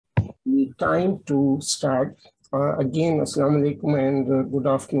the time to start. Again, Assalamu alaikum and good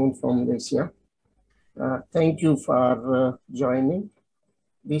afternoon from Malaysia. Thank you for joining.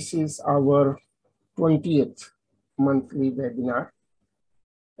 This is our 20th monthly webinar.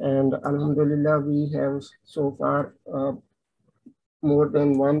 And Alhamdulillah, we have so far more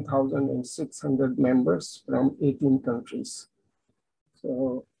than 1,600 members from 18 countries.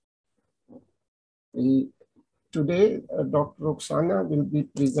 So today, Dr. Roxana will be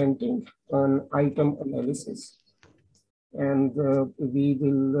presenting on item analysis. And we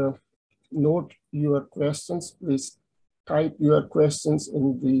will note your questions. Please type your questions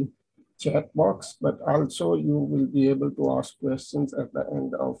in the chat box, but also you will be able to ask questions at the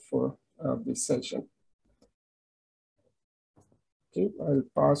end of this session. Okay, I'll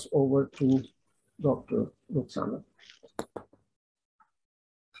pass over to Dr. Roxana.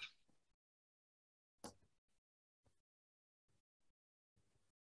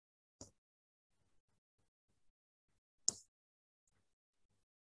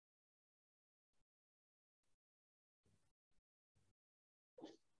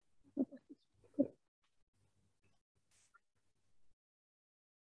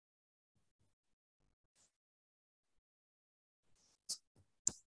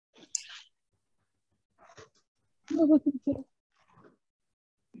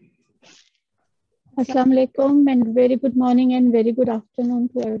 Assalamu alaikum and very good morning and very good afternoon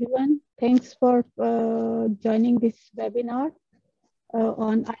to everyone. Thanks for joining this webinar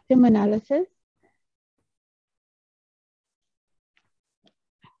on item analysis.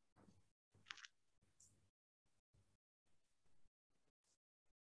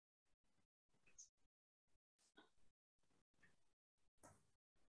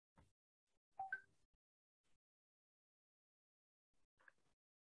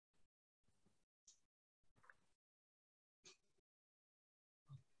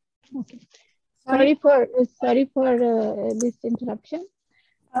 Okay. Sorry for this interruption.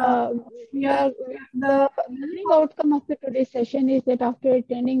 The learning outcome of today's session is that after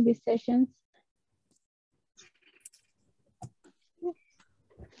attending these sessions,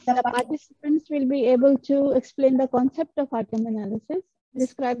 the participants will be able to explain the concept of item analysis,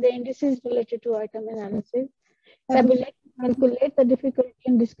 describe the indices related to item analysis, tabulate, calculate the difficulty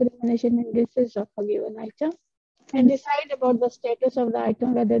and discrimination indices of a given item, and decide about the status of the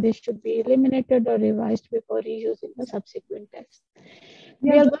item, whether they should be eliminated or revised before reuse in the subsequent test.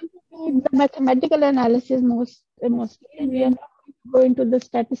 We are going to do the mathematical analysis mostly, and we are not going to go into the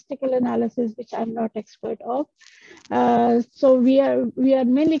statistical analysis, which I'm not expert of. So we are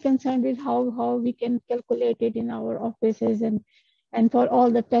mainly concerned with how we can calculate it in our offices and for all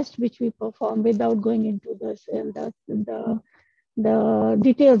the tests which we perform without going into the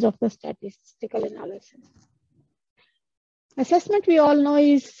details of the statistical analysis. Assessment, we all know,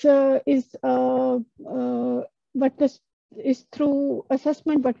 is through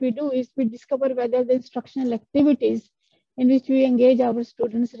assessment. What we do is we discover whether the instructional activities in which we engage our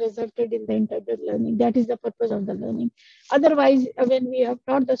students resulted in the intended learning. That is the purpose of the learning. Otherwise, when we have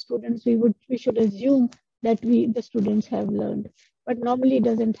taught the students, we should assume that the students have learned. But normally it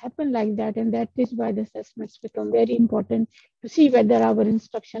doesn't happen like that, and that is why the assessments become very important to see whether our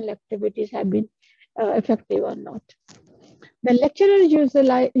instructional activities have been effective or not. The lecturer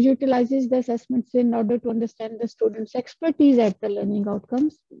utilizes the assessments in order to understand the student's expertise at the learning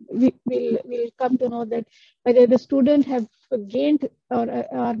outcomes. We'll come to know that whether the student have gained or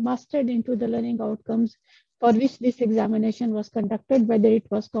are mastered into the learning outcomes for which this examination was conducted, whether it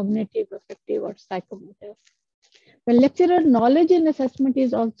was cognitive, affective, or psychomotor. The lecturer knowledge in assessment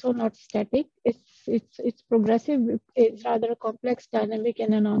is also not static. It's progressive. It's rather a complex, dynamic,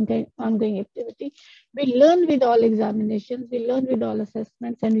 and an ongoing activity. We learn with all examinations, we learn with all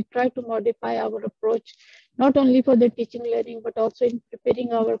assessments, and we try to modify our approach, not only for the teaching learning, but also in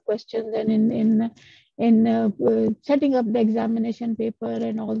preparing our questions and in setting up the examination paper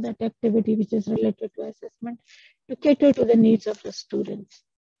and all that activity which is related to assessment to cater to the needs of the students.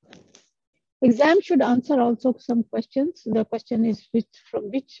 Exam should answer also some questions. The question is from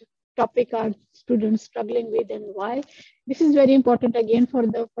which topic are students struggling with and why. This is very important again for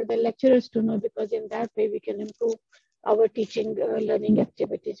the lecturers to know, because in that way we can improve our teaching learning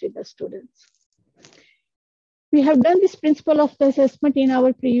activities with the students. We have done this principle of the assessment in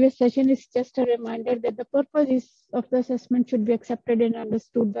our previous session. It's just a reminder that the purpose of the assessment should be accepted and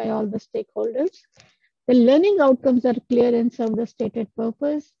understood by all the stakeholders. The learning outcomes are clear and serve the stated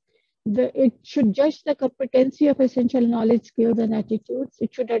purpose. It should judge the competency of essential knowledge, skills, and attitudes.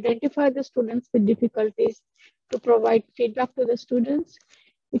 It should identify the students with difficulties to provide feedback to the students.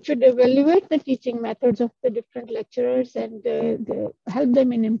 It should evaluate the teaching methods of the different lecturers and help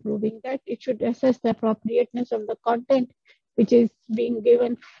them in improving that. It should assess the appropriateness of the content which is being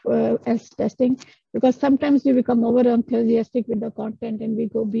given as testing, because sometimes we become over enthusiastic with the content and we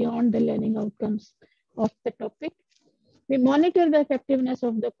go beyond the learning outcomes of the topic. We monitor the effectiveness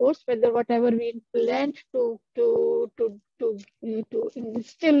of the course, whether whatever we planned to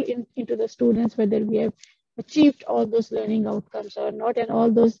instill into the students, whether we have achieved all those learning outcomes or not, and all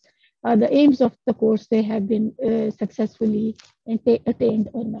those are the aims of the course they have been successfully attained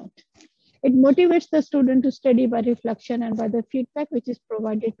or not. It motivates the student to study by reflection and by the feedback which is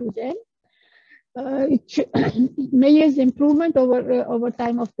provided to them. It measures improvement over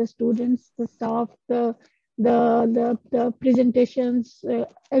time of the students, the staff, the presentations,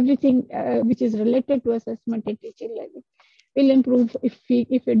 everything which is related to assessment and teaching learning will improve if we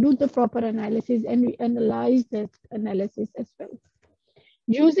do the proper analysis and we analyze that analysis as well.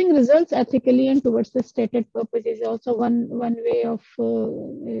 Using results ethically and towards the stated purpose is also one way of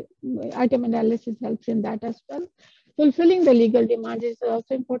item analysis helps in that as well. Fulfilling the legal demands is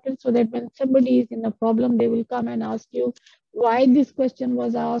also important, so that when somebody is in a problem, they will come and ask you why this question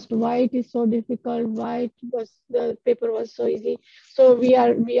was asked, why it is so difficult, why the paper was so easy. So we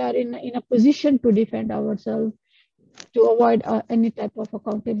are in a position to defend ourselves, to avoid any type of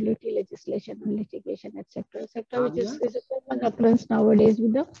accountability legislation or litigation, etc., which is a common occurrence nowadays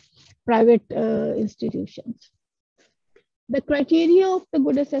with the private institutions. The criteria of the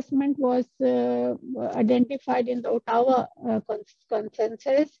good assessment was identified in the Ottawa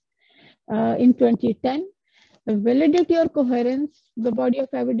Consensus in 2010. The validity or coherence, the body of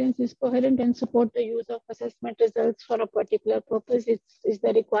evidence is coherent and support the use of assessment results for a particular purpose is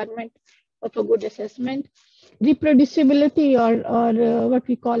the requirement of a good assessment. Reproducibility or what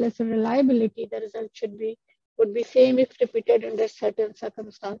we call as a reliability, the result would be same if repeated under certain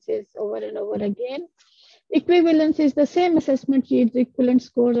circumstances over and over again. Equivalence is the same assessment yields equivalent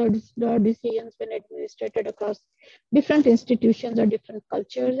scores or decisions when administered across different institutions or different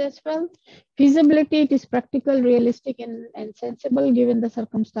cultures as well. Feasibility, it is practical, realistic, and sensible given the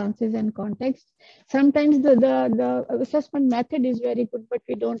circumstances and context. Sometimes the assessment method is very good, but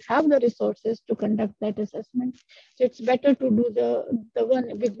we don't have the resources to conduct that assessment. So it's better to do the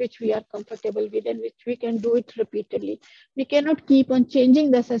one with which we are comfortable with and which we can do it repeatedly. We cannot keep on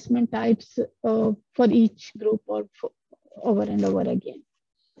changing the assessment types for each group or over and over again.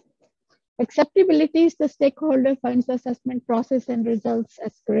 Acceptability is the stakeholder finds the assessment process and results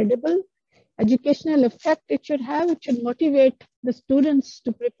as credible. Educational effect it should motivate the students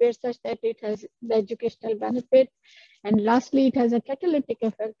to prepare such that it has the educational benefit. And lastly, it has a catalytic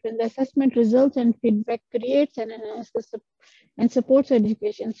effect when the assessment results and feedback creates and enhances and supports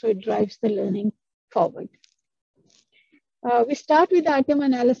education, so it drives the learning forward. We start with the item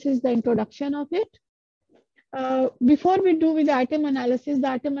analysis, the introduction of it. Before we do with the item analysis,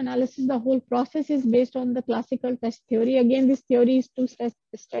 the whole process is based on the classical test theory. Again, this theory is too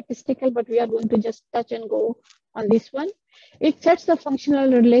statistical, but we are going to just touch and go on this one. It sets the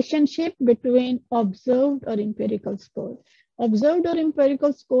functional relationship between observed or empirical scores. Observed or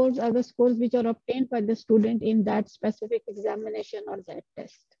empirical scores are the scores which are obtained by the student in that specific examination or that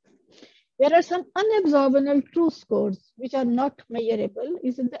test. There are some unobservable true scores which are not measurable,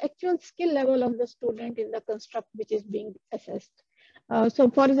 is in the actual skill level of the student in the construct which is being assessed. So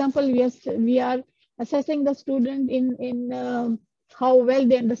for example, we are assessing the student in how well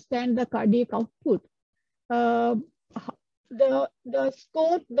they understand the cardiac output. The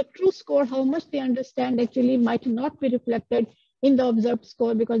score, the true score, how much they understand actually might not be reflected in the observed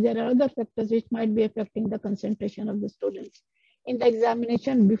score, because there are other factors which might be affecting the concentration of the students in the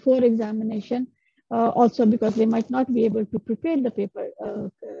examination, before examination, also because they might not be able to prepare the paper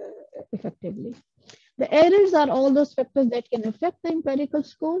effectively. The errors are all those factors that can affect the empirical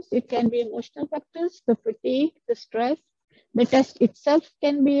scores. It can be emotional factors, the fatigue, the stress. The test itself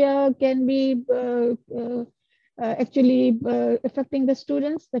can be actually affecting the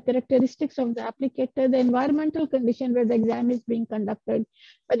students, the characteristics of the applicator, the environmental condition where the exam is being conducted,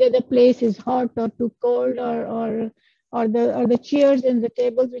 whether the place is hot or too cold, or the chairs and the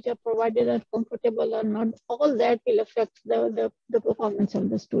tables which are provided are comfortable or not. All that will affect the performance of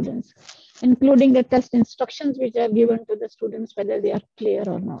the students, including the test instructions which are given to the students, whether they are clear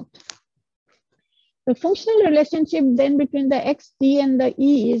or not. The functional relationship then between the X, T, and the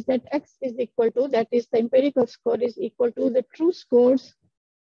E is that X is equal to, that is the empirical score is equal to the true scores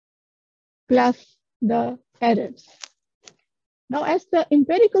plus the errors. Now, as the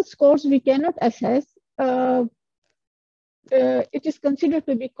empirical scores we cannot assess, it is considered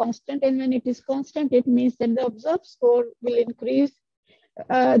to be constant, and when it is constant, it means that the observed score will increase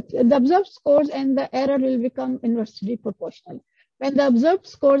the observed scores and the error will become inversely proportional. When the observed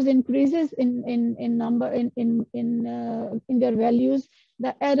scores increases in number in their values,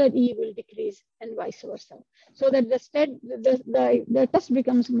 the error E will decrease and vice versa, so that the test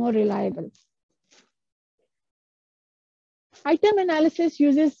becomes more reliable. Item analysis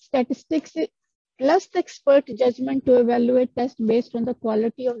uses statistics plus expert judgment to evaluate tests based on the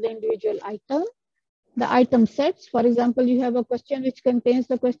quality of the individual item. The item sets, for example, you have a question which contains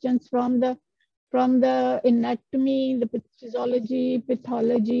the questions from the anatomy, the physiology,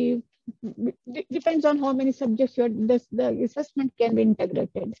 pathology, depends on how many subjects the assessment can be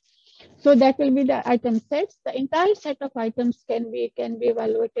integrated. So that will be the item sets. The entire set of items can be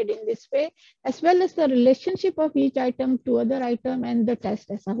evaluated in this way, as well as the relationship of each item to other item and the test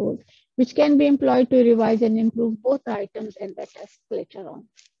as a whole, which can be employed to revise and improve both the items and the test later on.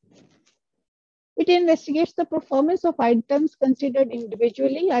 It investigates the performance of items considered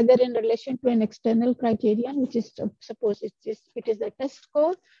individually, either in relation to an external criterion, which is suppose it is the test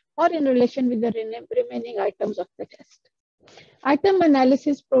score, or in relation with the remaining items of the test. Item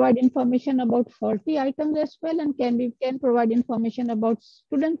analysis provide information about faulty items as well, and can provide information about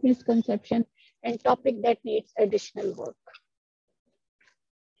student misconception and topic that needs additional work.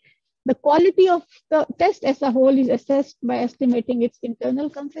 The quality of the test as a whole is assessed by estimating its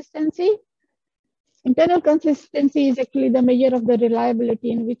internal consistency. Internal consistency is actually the measure of the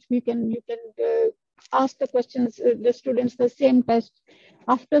reliability in which you can ask the questions, the students the same test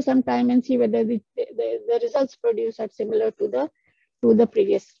after some time and see whether the results produced are similar to the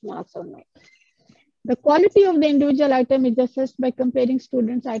previous marks or not. The quality of the individual item is assessed by comparing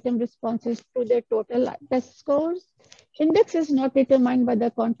students' item responses to their total test scores. Index is not determined by the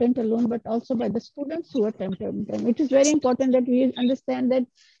content alone, but also by the students who attempted them. It is very important that we understand that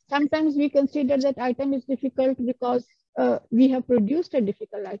sometimes we consider that item is difficult because we have produced a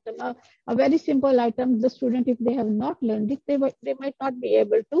difficult item. A very simple item, the student, if they have not learned it, they might not be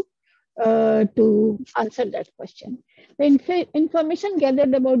able to answer that question. The information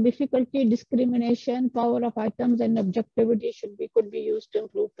gathered about difficulty, discrimination, power of items, and objectivity could be used to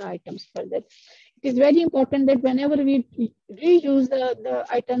improve the items further. It is very important that whenever we reuse the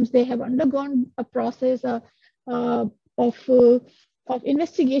items, they have undergone a process of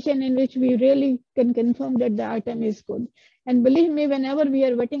investigation in which we really can confirm that the item is good. And believe me, whenever we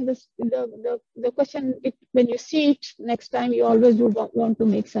are wetting the question, when you see it next time, you always would want to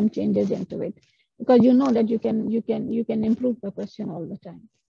make some changes into it, because you know that you can improve the question all the time.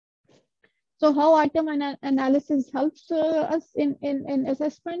 So how item analysis helps us in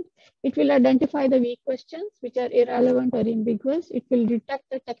assessment? It will identify the weak questions which are irrelevant or ambiguous. It will detect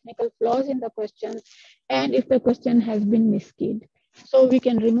the technical flaws in the questions, and if the question has been miskeyed. So we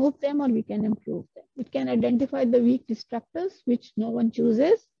can remove them or we can improve them. It can identify the weak distractors which no one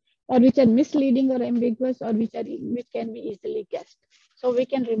chooses, or which are misleading or ambiguous, or which can be easily guessed. So we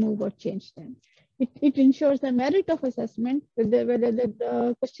can remove or change them. It ensures the merit of assessment, whether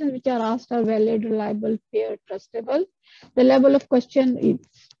the questions which are asked are valid, reliable, fair, trustable. The level of question is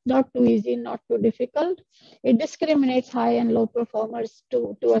not too easy, not too difficult. It discriminates high and low performers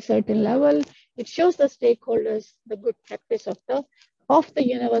to a certain level. It shows the stakeholders the good practice of the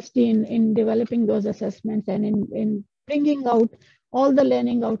university in developing those assessments and in bringing out all the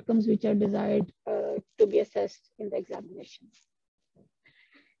learning outcomes which are desired to be assessed in the examination.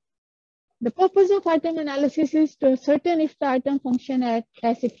 The purpose of item analysis is to ascertain if the item functions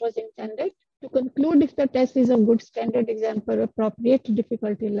as it was intended, to conclude if the test is of good standard exam for appropriate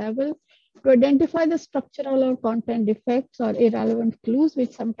difficulty level, to identify the structural or content defects or irrelevant clues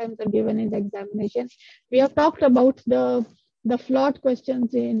which sometimes are given in the examination. We have talked about the flawed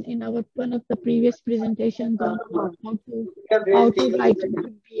questions in our one of the previous presentations on how to write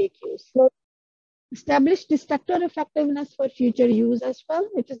BAQs. Establish distractor effectiveness for future use as well.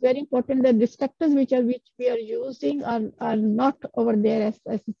 It is very important that distractors which we are using are not over there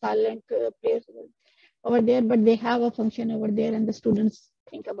as silent players over there, but they have a function over there and the students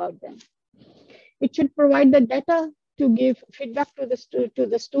think about them. It should provide the data to give feedback to the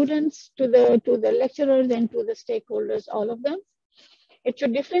students, to the lecturers, and to the stakeholders, all of them. It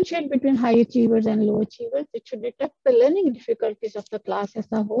should differentiate between high achievers and low achievers. It should detect the learning difficulties of the class as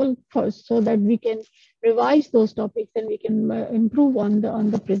a whole first, so that we can revise those topics and we can improve on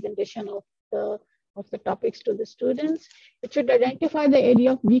the presentation of the topics to the students. It should identify the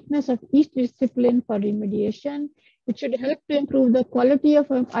area of weakness of each discipline for remediation. It should help to improve the quality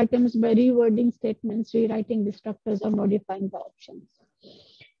of items by rewording statements, rewriting destructors, or modifying the options.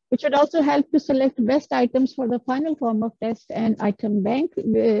 It should also help to select best items for the final form of test and item bank.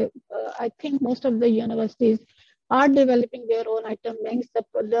 I think most of the universities are developing their own item banks.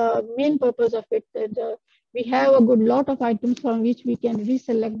 The main purpose of it, we have a good lot of items from which we can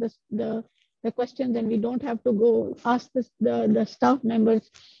reselect the questions, and we don't have to go ask the staff members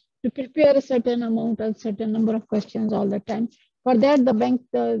to prepare a certain amount, a certain number of questions all the time. For that,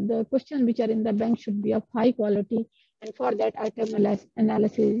 the questions which are in the bank should be of high quality, and for that, item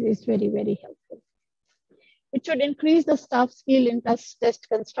analysis is very, very helpful. It should increase the staff skill in test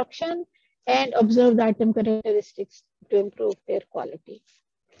construction and observe the item characteristics to improve their quality.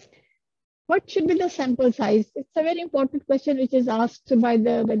 What should be the sample size? It's a very important question which is asked by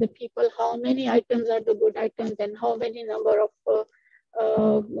the people. How many items are the good items, and how many number of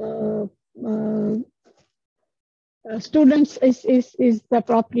students is the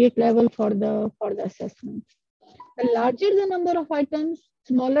appropriate level for the assessment. The larger the number of items,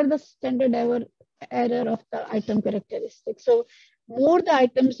 smaller the standard error of the item characteristics. So more the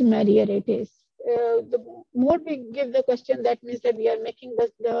items, merrier it is. The more we give the question, that means that we are making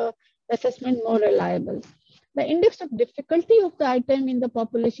the assessment more reliable. The index of difficulty of the item in the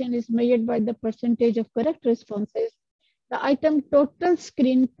population is measured by the percentage of correct responses, the item total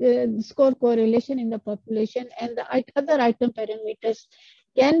screen score correlation in the population, and the other item parameters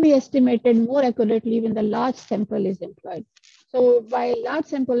can be estimated more accurately when the large sample is employed. So by large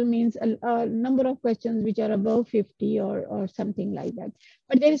sample means a number of questions which are above 50 or something like that.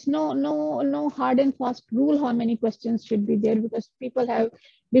 But there is no hard and fast rule how many questions should be there, because people have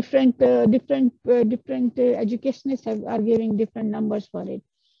different educationists are giving different numbers for it,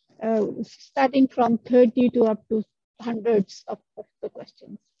 starting from 30 to up to hundreds of the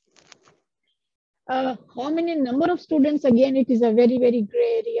questions. How many number of students? Again, it is a very, very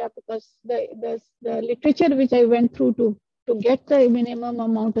gray area, because the literature which I went through to get the minimum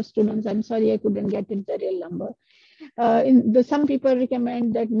amount of students, I'm sorry, I couldn't get it the real number. Some people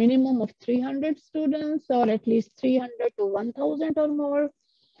recommend that minimum of 300 students, or at least 300 to 1,000 or more.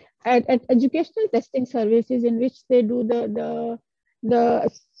 At educational testing services in which they do the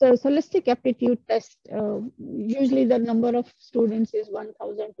holistic aptitude test, usually the number of students is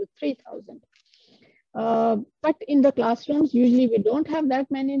 1,000 to 3,000. But in the classrooms, usually we don't have that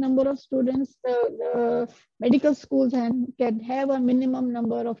many number of students. The medical schools can have a minimum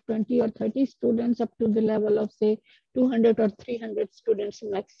number of 20 or 30 students up to the level of, say, 200 or 300 students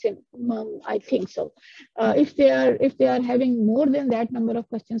maximum, I think so. If they are having more than that number of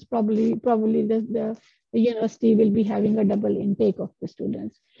questions, probably the university will be having a double intake of the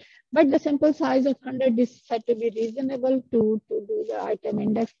students. But the sample size of 100 is said to be reasonable to do the item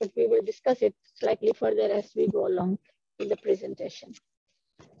index, but we will discuss it slightly further as we go along in the presentation.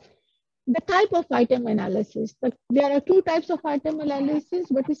 The type of item analysis. There are two types of item analysis.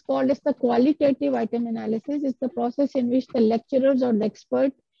 What is called as the qualitative item analysis is the process in which the lecturers or the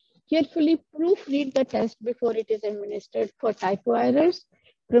expert carefully proofread the test before it is administered for typo errors,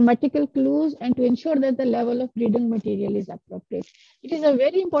 grammatical clues, and to ensure that the level of reading material is appropriate. It is a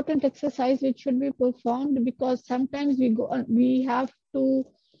very important exercise which should be performed, because sometimes we have to,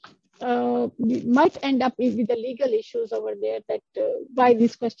 we might end up with the legal issues over there, that why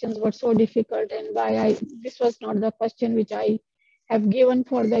these questions were so difficult, and why this was not the question which I have given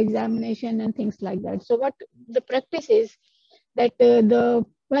for the examination, and things like that. So what the practice is that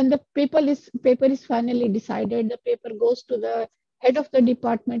when the paper is finally decided, the paper goes to the head of the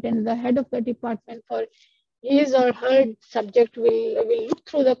department, and the head of the department for his or her subject will look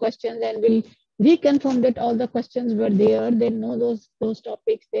through the questions and will reconfirm that all the questions were there. They know those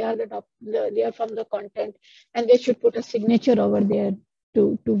topics. They are they are from the content, and they should put a signature over there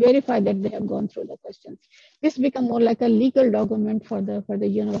to verify that they have gone through the questions. This become more like a legal document for the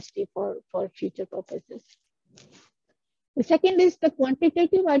university for future purposes. The second is the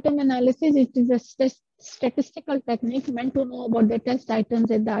quantitative item analysis. It is a statistical technique meant to know about the test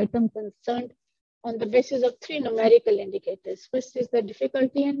items and the item concerned on the basis of three numerical indicators. First is the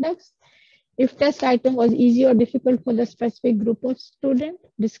difficulty index. If test item was easy or difficult for the specific group of student.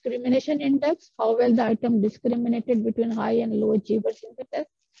 Discrimination index, how well the item discriminated between high and low achievers in the test.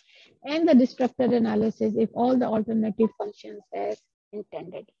 And the distractor analysis, if all the alternative functions as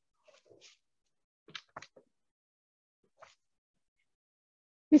intended.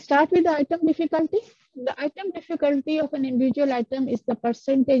 We start with the item difficulty. The item difficulty of an individual item is the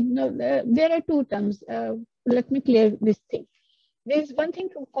percentage. No, there are two terms. Let me clear this thing. There is one thing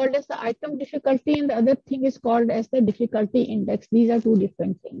called as the item difficulty, and the other thing is called as the difficulty index. These are two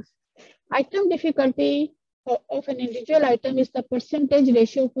different things. Item difficulty of an individual item is the percentage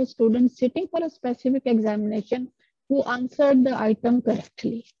ratio of a student sitting for a specific examination who answered the item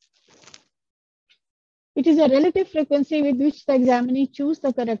correctly. It is a relative frequency with which the examinee chooses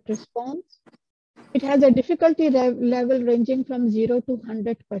the correct response. It has a difficulty level ranging from 0 to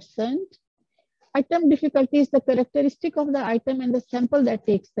 100%. Item difficulty is the characteristic of the item and the sample that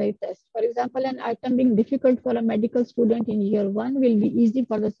takes the test. For example, an item being difficult for a medical student in year 1 will be easy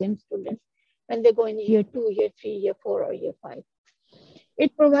for the same student when they go in year 2, year 3, year 4, or year 5.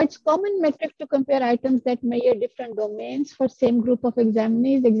 It provides common metric to compare items that measure different domains for same group of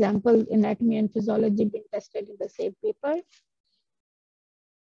examinees. Example, anatomy and physiology being tested in the same paper.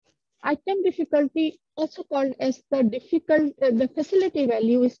 Item difficulty, also called as the facility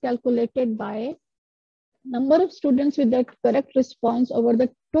value, is calculated by number of students with the correct response over the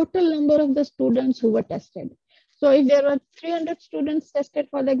total number of the students who were tested. So if there were 300 students tested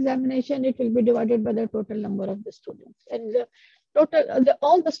for the examination, it will be divided by the total number of the students. And the total,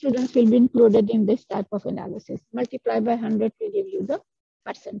 all the students will be included in this type of analysis. Multiply by 100 will give you the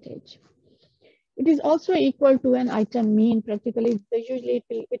percentage. It is also equal to an item mean. Practically, usually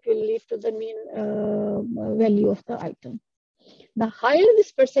it will lead to the mean value of the item. The higher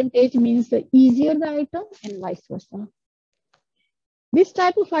this percentage means the easier the item, and vice versa. This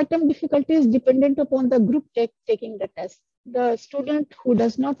type of item difficulty is dependent upon the group taking the test. The student who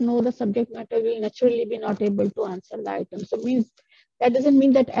does not know the subject matter will naturally be not able to answer the item. So that doesn't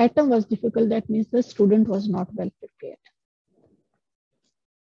mean that item was difficult. That means the student was not well prepared.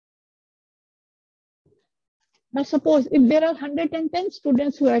 Now, suppose if there are 110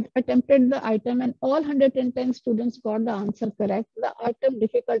 students who had attempted the item and all 110 students got the answer correct, the item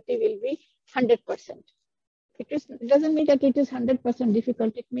difficulty will be 100%. It doesn't mean that it is 100%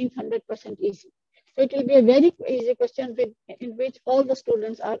 difficult, it means 100% easy. So it will be a very easy question in which all the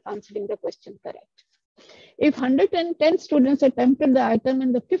students are answering the question correct. If 110 students attempted the item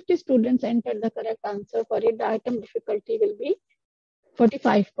and the 50 students entered the correct answer for it, the item difficulty will be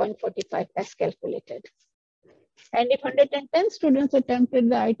 45.45 as calculated. And if 110 students attempted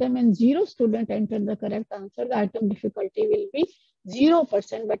the item and 0 student entered the correct answer, the item difficulty will be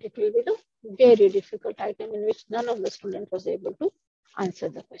 0%, but it will be the very difficult item in which none of the students was able to answer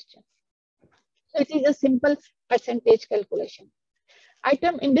the question. So it is a simple percentage calculation.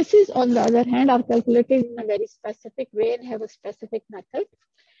 Item indices, on the other hand, are calculated in a very specific way and have a specific method.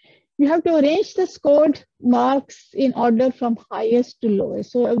 You have to arrange the scored marks in order from highest to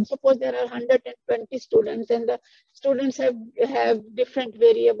lowest. So suppose there are 120 students and the students have different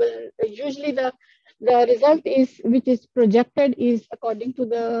variable. Usually the result which is projected is according to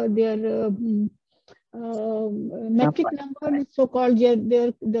their metric number, so-called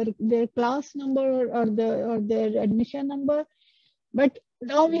their class number or their admission number. But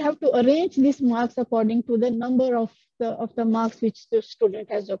now we have to arrange these marks according to the number of the marks which the student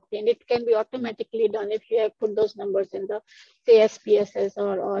has obtained. It can be automatically done if you have put those numbers in the, say, SPSS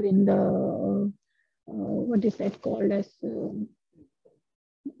or in the, what is that called as,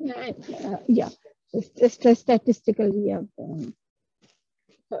 statistically,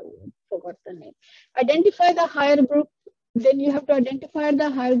 sorry, forgot the name. Identify the higher group. Then you have to identify the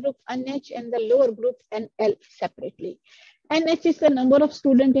higher group NH and the lower group NL separately. NH is the number of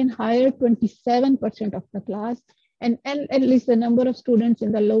students in higher, 27% of the class, and L is the number of students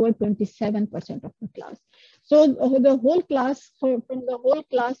in the lower, 27% of the class. So the whole class, from the whole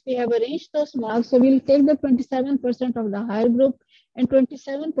class, we have arranged those marks. So we'll take the 27% of the higher group and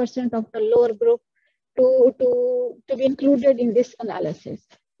 27% of the lower group to be included in this analysis.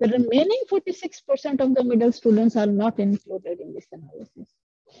 The remaining 46% of the middle students are not included in this analysis.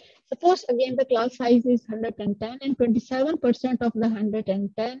 Suppose again the class size is 110 and 27% of the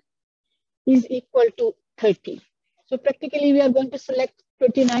 110 is equal to 30. So practically we are going to select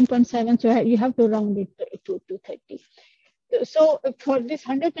 29.7, so you have to round it to 30. So for this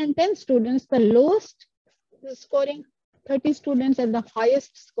 110 students, the lowest scoring 30 students and the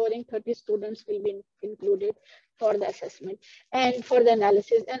highest scoring 30 students will be included for the assessment and for the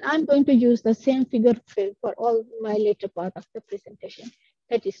analysis. And I'm going to use the same figure for all my later part of the presentation.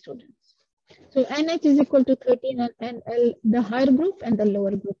 30 students. So NH is equal to 13 and L, the higher group and the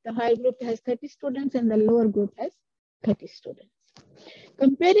lower group. The higher group has 30 students and the lower group has 30 students.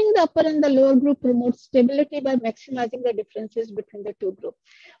 Comparing the upper and the lower group promotes stability by maximizing the differences between the two groups.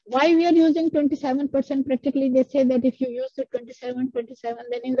 Why we are using 27%? Practically, they say that if you use the 27,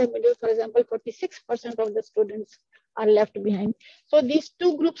 then in the middle, for example, 46% of the students are left behind. So these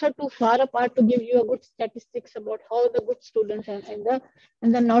two groups are too far apart to give you a good statistics about how the good students and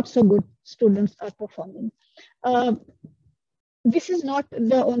the not so good students are performing. This is not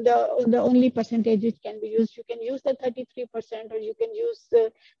the only percentage which can be used. You can use the 33% or you can use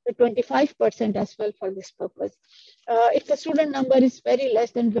the 25% as well for this purpose. If the student number is very less,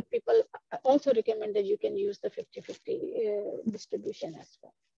 then the people also recommend that you can use the 50-50 distribution as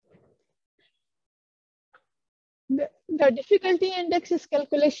well. The difficulty index is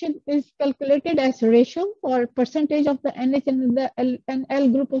calculated as ratio or percentage of the NH and the L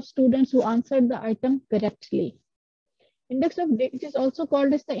group of students who answered the item correctly. It is also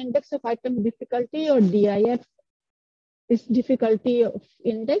called as the index of item difficulty, or DIF is difficulty of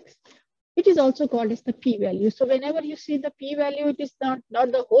index. It is also called as the p-value. So whenever you see the p-value, it is not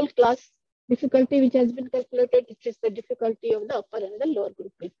the whole class difficulty which has been calculated. It is the difficulty of the upper and the lower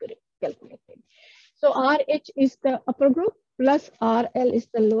group calculated. So RH is the upper group plus RL is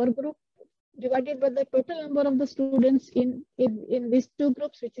the lower group divided by the total number of the students in these two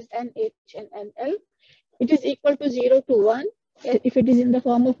groups, which is NH and NL. It is equal to 0 to 1 if it is in the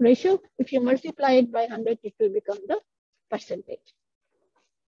form of ratio. If you multiply it by 100, it will become the percentage.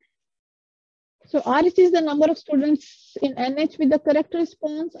 So RH is the number of students in NH with the correct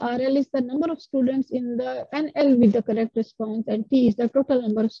response, RL is the number of students in the NL with the correct response, and T is the total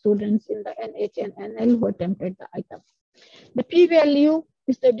number of students in the NH and NL who attempted the item. The p-value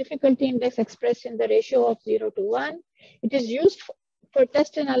is the difficulty index expressed in the ratio of 0 to 1. It is used for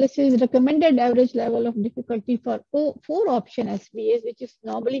test analysis. Recommended average level of difficulty for 4 option SBAs, which is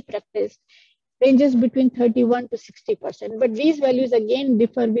normally practiced, ranges between 31 to 60%. But these values again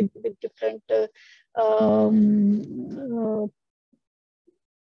differ with different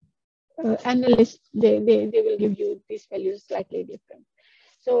analysts. They will give you these values slightly different.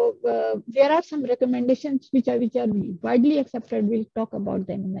 So there are some recommendations which are widely accepted. We'll talk about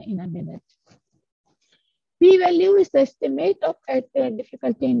them in a minute. P-value is the estimate of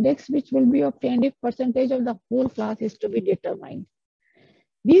difficulty index, which will be obtained if percentage of the whole class is to be determined.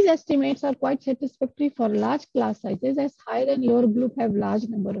 These estimates are quite satisfactory for large class sizes, as higher and lower group have large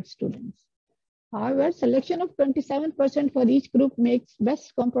number of students. However, selection of 27% for each group makes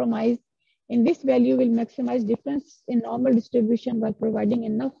best compromise. In this value will maximize difference in normal distribution while providing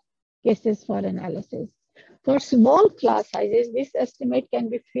enough cases for analysis. For small class sizes, this estimate can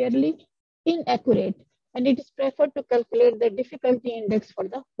be fairly inaccurate, and it is preferred to calculate the difficulty index for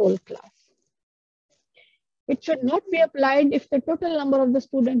the whole class. It should not be applied if the total number of the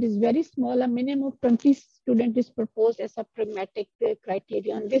student is very small. A minimum of 20 students is proposed as a pragmatic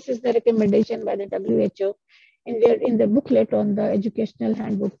criterion. This is the recommendation by the WHO in the booklet on the educational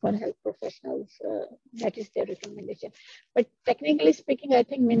handbook for health professionals. That is their recommendation. But technically speaking, I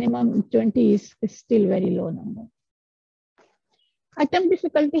think minimum 20 is still very low number. Item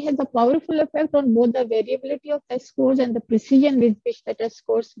difficulty has a powerful effect on both the variability of test scores and the precision with which the test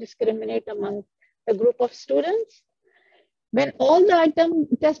scores discriminate among a group of students. When all the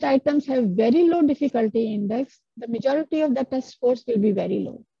test items have very low difficulty index, the majority of the test scores will be very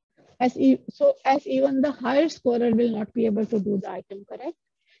low. As even the higher scorer will not be able to do the item correct.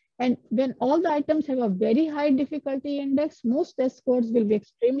 And when all the items have a very high difficulty index, most test scores will be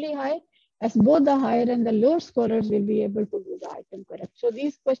extremely high, as both the higher and the lower scorers will be able to do the item correct. So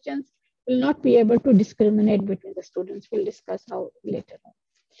these questions will not be able to discriminate between the students. We'll discuss how later on.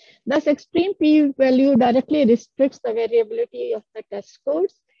 Thus, extreme p-value directly restricts the variability of the test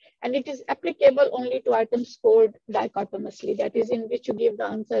scores, and it is applicable only to items scored dichotomously, that is, in which you give the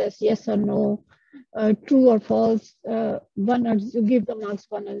answer as yes or no, true or false, you give the marks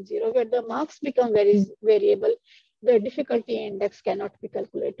 1 or 0. Where the marks become very variable, the difficulty index cannot be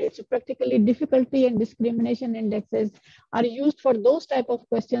calculated. So practically, difficulty and discrimination indexes are used for those type of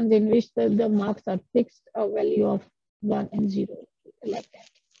questions in which the marks are fixed, a value of 1 and 0, like that.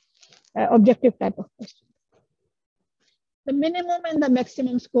 Objective type of question. The minimum and the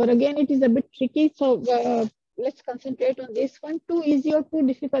maximum score, again, it is a bit tricky. So let's concentrate on this one. Too easy or too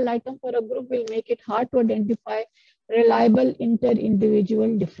difficult item for a group will make it hard to identify reliable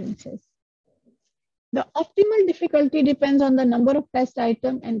inter-individual differences. The optimal difficulty depends on the number of test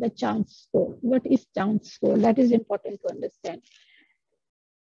items and the chance score. What is chance score? That is important to understand.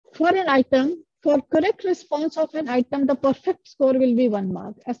 For an item, for correct response of an item, the perfect score will be 1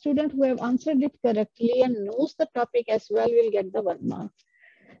 mark. A student who have answered it correctly and knows the topic as well will get the 1 mark.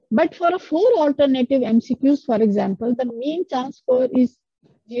 But for a 4 alternative MCQs, for example, the mean chance score is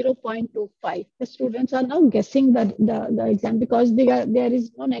 0.25. The students are now guessing the exam because there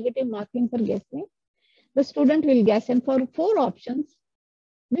is no negative marking for guessing. The student will guess, and for 4 options,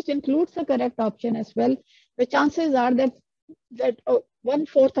 which includes the correct option as well, the chances are that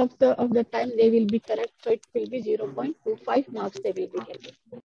 1/4 of the time they will be correct, so it will be 0.25 marks they will be getting.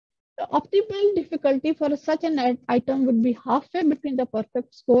 The optimal difficulty for such an item would be halfway between the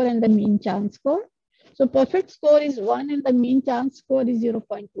perfect score and the mean chance score. So perfect score is 1 and the mean chance score is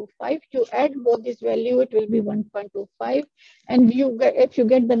 0.25. You add both this value, it will be 1.25. And if you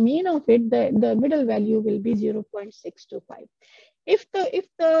get the mean of it, the middle value will be 0.625. If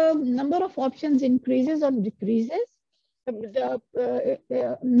the number of options increases or decreases, the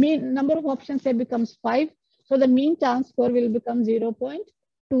mean number of options say becomes 5. So the mean chance score will become 0.20,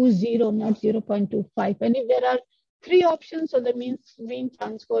 not 0.25. And if there are 3 options, so the mean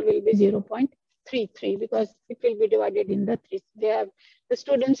chance score will be 0.33 because it will be divided in the 3. The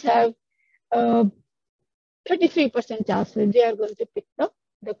students have 33% chance that they are going to pick the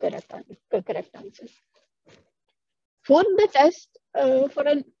correct answer. For the test, for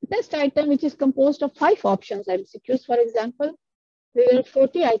a test item which is composed of 5 options MCQs, for example, there are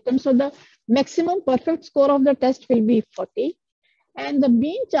 40 items. So the maximum perfect score of the test will be 40. And the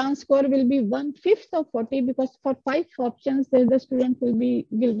mean chance score will be 1/5 of 40 because for 5 options, the student will be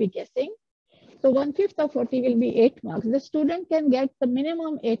guessing. So 1/5 of 40 will be 8 marks. The student can get the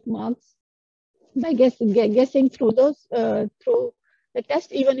minimum 8 marks by guessing through through the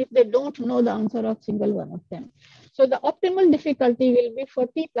test, even if they don't know the answer of single one of them. So the optimal difficulty will be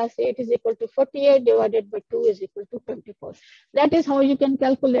 40 plus 8 is equal to 48 divided by 2 is equal to 24. That is how you can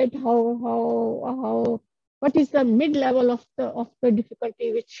calculate what is the mid level of the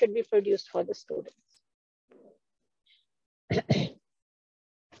difficulty which should be produced for the students.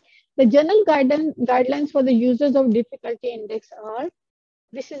 The general guidelines for the users of difficulty index are,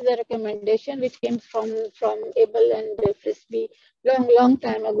 this is the recommendation which came from Abel and Frisbee long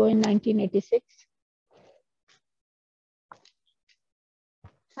time ago in 1986.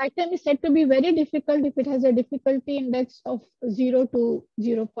 Item is said to be very difficult if it has a difficulty index of 0 to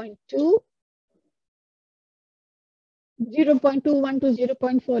 0.2. 0.21 to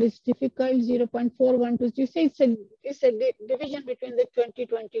 0.4 is difficult. 0.41 to, you say it's a division between the 20.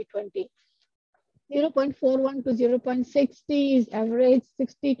 0.41 to 0.60 is average.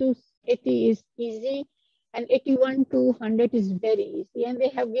 60 to 80 is easy, and 81 to 100 is very easy. And they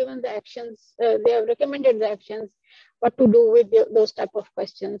have given the actions. They have recommended the actions what to do with those type of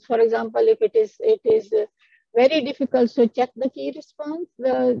questions. For example, if it is very difficult, so check the key response,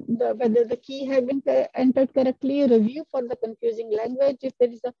 whether the key have been entered correctly, review for the confusing language. If there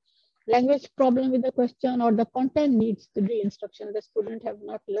is a language problem with the question or the content needs the re-instruction, the student have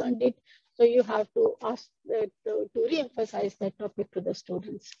not learned it, so you have to ask to re-emphasize that topic to the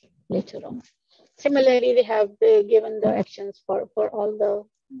students later on. Similarly, they have given the actions for all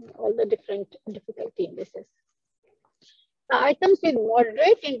the different difficulty indices. The items with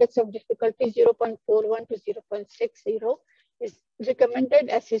moderate index of difficulty 0.41 to 0.60 is recommended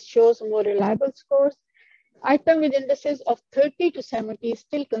as it shows more reliable scores. Item with indices of 30 to 70 is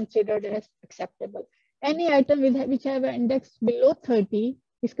still considered as acceptable. Any item which have an index below 30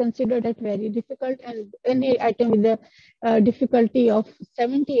 is considered as very difficult, and any item with a difficulty of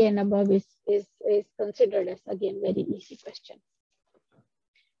 70 and above is considered as, again, very easy question.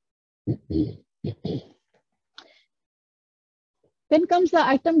 Then comes the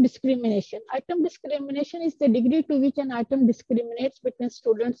item discrimination. Item discrimination is the degree to which an item discriminates between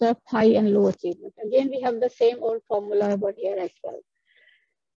students of high and low achievement. Again, we have the same old formula over here as well.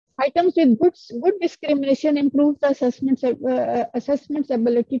 Items with good discrimination improve the assessment's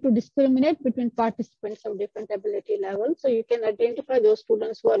ability to discriminate between participants of different ability levels. So you can identify those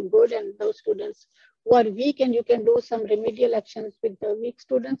students who are good and those students who are weak, and you can do some remedial actions with the weak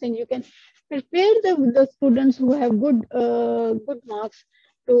students, and you can prepare the students who have good marks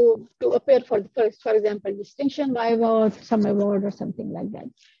to appear for example, distinction viva or some award or something like that.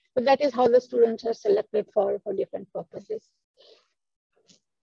 So that is how the students are selected for different purposes.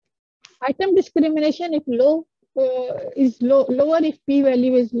 Item discrimination if lower if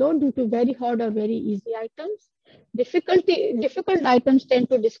p-value is low due to very hard or very easy items. Difficult items tend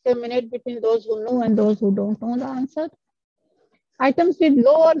to discriminate between those who know and those who don't know the answer. Items with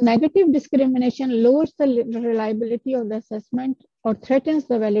low or negative discrimination lowers the reliability of the assessment or threatens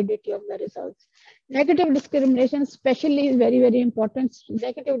the validity of the results. Negative discrimination especially is very, very important.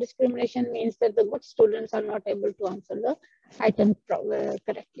 Negative discrimination means that the good students are not able to answer the item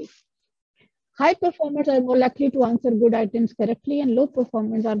correctly. High performers are more likely to answer good items correctly, and low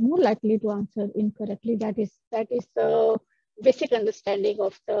performers are more likely to answer incorrectly. That is the basic understanding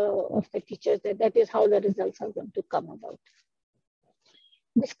of the teachers. That is how the results are going to come about.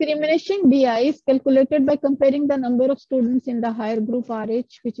 Discrimination DI is calculated by comparing the number of students in the higher group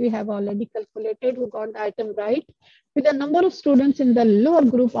RH, which we have already calculated, who got the item right, with the number of students in the lower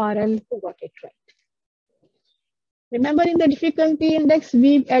group RL who got it right. Remember, in the difficulty index,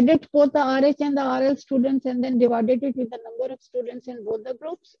 we added both the RH and the RL students and then divided it with the number of students in both the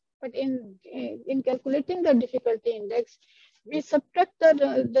groups. But in calculating the difficulty index, we subtract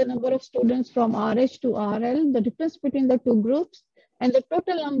the number of students from RH to RL, the difference between the two groups, and the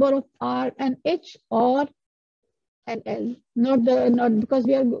total number of R and H or NL, not because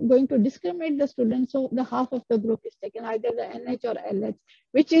we are going to discriminate the students, so the half of the group is taken, either the NH or LH,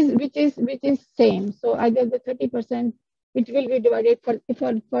 which is same. So either the 30%, which will be divided for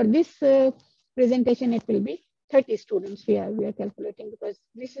this presentation, it will be 30 students we are calculating, because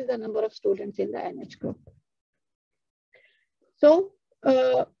this is the number of students in the NH group. So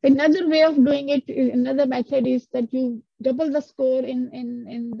another way of doing it, another method is that you double the score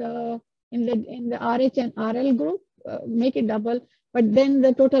in the RH and RL group, make it double, but then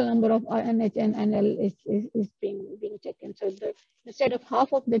the total number of NH and NL is being taken. So instead of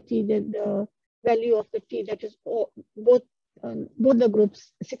half of the T, the value of the T, that is both the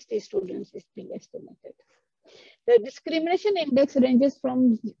groups, 60 students, is being estimated. The discrimination index ranges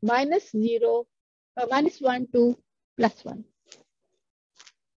from -1 to +1.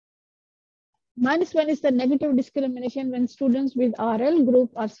 -1 is the negative discrimination when students with RL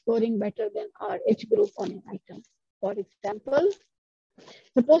group are scoring better than RH group on an item. For example,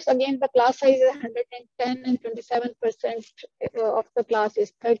 suppose again the class size is 110 and 27% of the class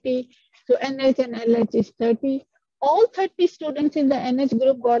is 30. So NH and LH is 30. All 30 students in the NH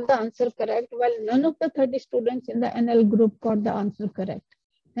group got the answer correct, while none of the 30 students in the NL group got the answer correct.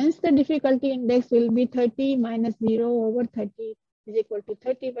 Hence, the difficulty index will be 30 minus 0 over 30 is equal to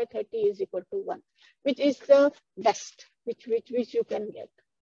 30 by 30 is equal to 1, which is the best which you can get.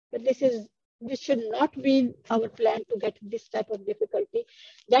 But this should not be our plan to get this type of difficulty.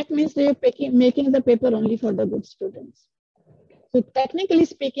 That means they are making the paper only for the good students. So technically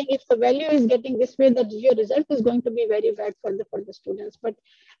speaking, if the value is getting this way, that your result is going to be very bad for the students. But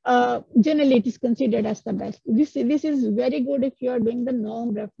generally, it is considered as the best. This is very good if you are doing the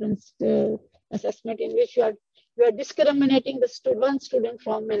norm reference assessment, in which you are discriminating the one student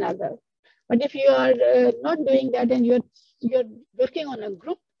from another. But if you are not doing that and you're working on a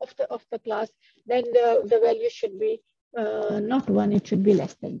group of the class, then the value should be not 1; it should be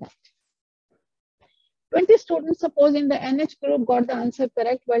less than that. 20 students, suppose in the NH group, got the answer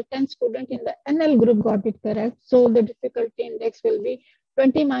correct, while 10 students in the NL group got it correct. So the difficulty index will be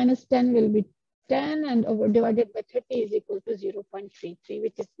 20 minus 10 will be 10, and divided by 30 is equal to 0.33,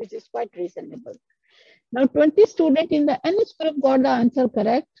 which is quite reasonable. Now 20 students in the NH group got the answer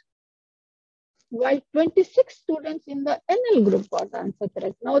correct, while 26 students in the NL group got the answer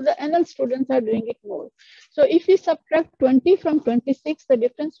correct. Now the NL students are doing it more. So if we subtract 20 from 26, the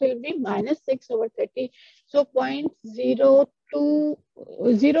difference will be -6 over 30. So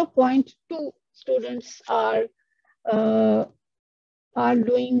 0.2 students are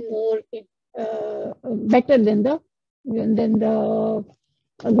doing more better than the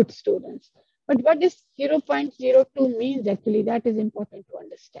good students. But what does 0.02 means actually? That is important to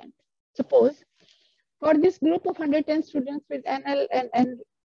understand. Suppose for this group of 110 students with NL and N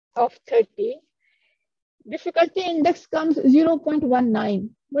of 30, difficulty index comes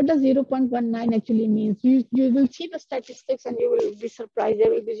 0.19. What does 0.19 actually means? You will see the statistics and you will be surprised. There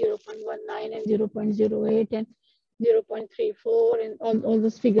will be 0.19 and 0.08 and 0.34, and all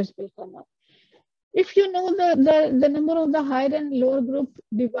those figures will come up. If you know the number of the higher and lower group,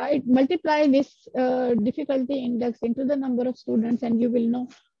 multiply this difficulty index into the number of students, and you will know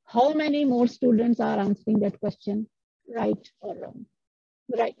how many more students are answering that question, right or wrong.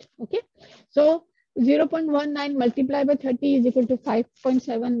 Right, okay. So 0.19 multiplied by 30 is equal to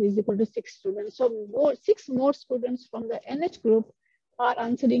 5.7 is equal to 6 students. So 6 more students from the NH group are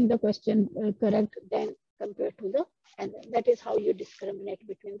answering the question correct than compared to the NL. That is how you discriminate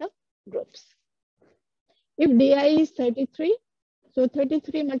between the groups. If DI is 33, so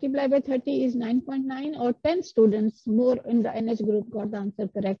 33 multiplied by 30 is 9.9, or 10 students more in the NH group got the answer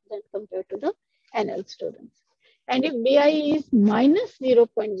correct than compared to the NL students. And if BI is minus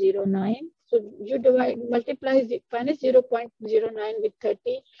 0.09, so you multiply minus 0.09 with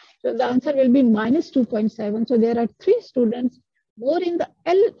 30, so the answer will be minus 2.7. So there are 3 students more in the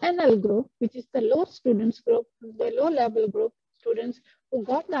NL group, which is the low students group, the low level group students who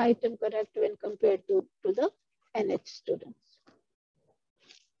got the item correct when compared to the NH students.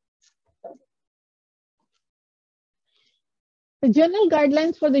 The general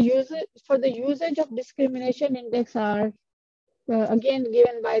guidelines for the usage of discrimination index are again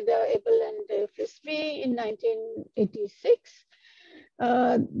given by the Abel and Frisbee in 1986.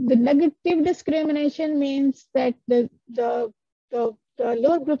 The negative discrimination means that the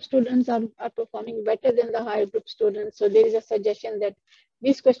lower group students are performing better than the higher group students. So there is a suggestion that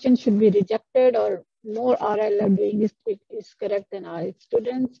these questions should be rejected, or more RL are doing this is correct than RH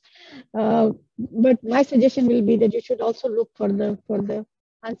students. But my suggestion will be that you should also look for the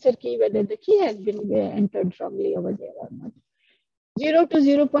answer key, whether the key has been entered wrongly over there or not. 0 to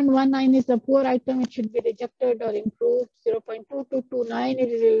 0.19 is the poor item. It should be rejected or improved. 0.2 to 29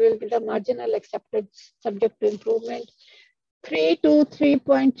 will be the marginal accepted subject to improvement. 3 to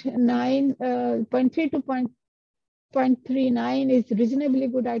 3.9, 0.3 to 0.39 is reasonably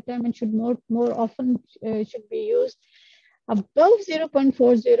good item and should more often should be used. Above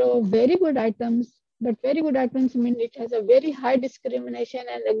 0.40, very good items, but very good items mean it has a very high discrimination,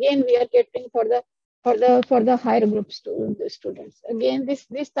 and again we are catering for the higher group students. Again,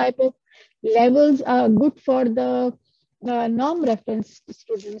 this type of levels are good for the norm reference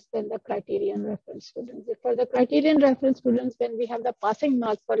students than the criterion reference students. For the criterion reference students, when we have the passing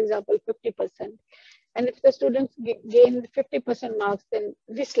marks, for example, 50%, and if the students gain 50% marks, then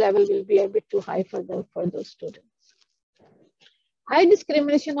this level will be a bit too high for those students. High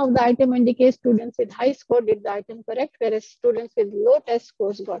discrimination of the item indicates students with high score did the item correct, whereas students with low test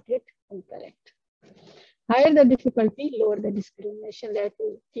scores got it incorrect. Higher the difficulty, lower the discrimination. That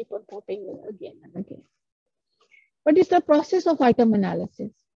will keep on popping again and again. What is the process of item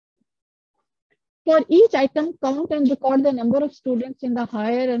analysis? For each item, count and record the number of students in the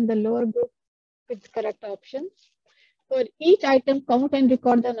higher and the lower group with correct options. For each item, count and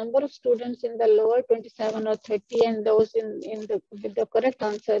record the number of students in the lower 27 or 30 and those with the correct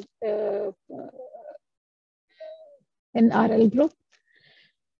answer in RL group.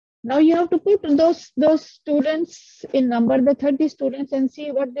 Now you have to put those students in number, the 30 students, and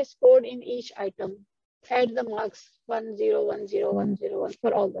see what they scored in each item. Add the marks 1, 0, 1, 0, 1, 0, 1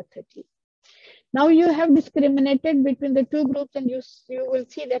 for all the 30. Now you have discriminated between the two groups, and you will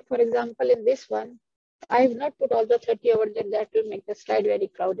see that, for example, in this one, I have not put all the 30 over there. That will make the slide very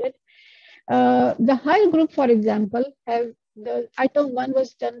crowded. The higher group, for example, have the item 1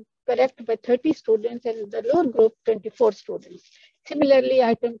 was done correct by 30 students, and the lower group 24 students. Similarly,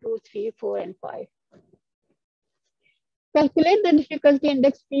 item 2, 3, 4, and 5. Calculate the difficulty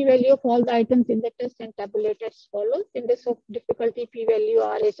index p-value of all the items in the test and tabulate as follows. Index of difficulty p-value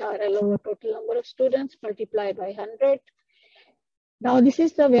RHRL over total number of students multiplied by 100. Now this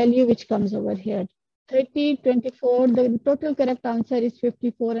is the value which comes over here. 30, 24, the total correct answer is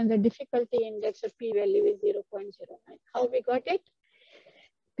 54 and the difficulty index of p-value is 0.09. How we got it?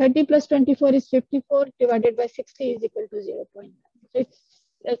 30 plus 24 is 54 divided by 60 is equal to 0.9. So it's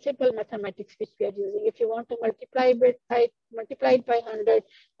a simple mathematics which we are using. If you want to multiply it by 100,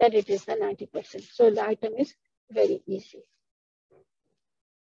 then it is the 90%. So the item is very easy.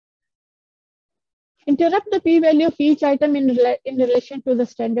 Interrupt the p-value of each item in relation to the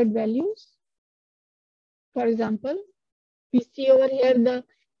standard values. For example, we see over here the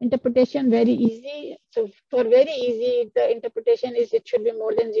interpretation very easy. So for very easy, the interpretation is it should be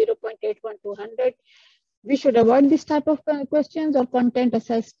more than 0.81200. We should avoid this type of questions or content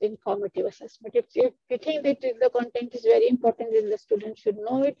assessed in formative assessment. If you think that the content is very important, then the student should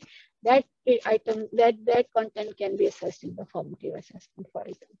know it. That item, that content can be assessed in the formative assessment, for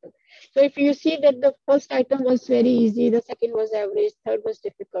example. So if you see that the first item was very easy, the second was average, third was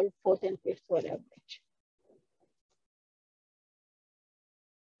difficult, fourth and fifth were average.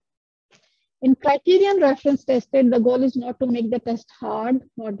 In criterion reference tested, the goal is not to make the test hard,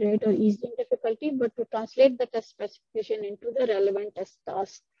 moderate, or easy in difficulty, but to translate the test specification into the relevant test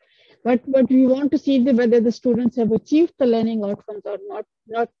task. But we want to see whether the students have achieved the learning outcomes or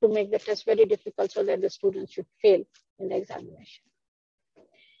not to make the test very difficult so that the students should fail in the examination.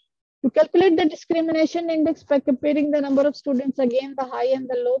 To calculate the discrimination index by comparing the number of students, again, the high and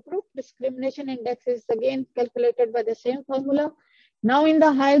the low group, discrimination index is again calculated by the same formula. Now in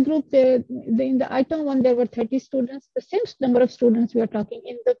the high group, in the item 1, there were 30 students, the same number of students we are talking.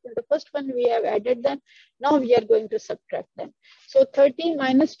 In the first one, we have added them. Now we are going to subtract them. So 30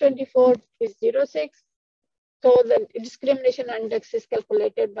 minus 24 is 0.6. So the discrimination index is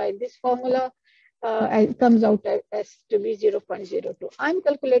calculated by this formula. It comes out as to be 0.02. I'm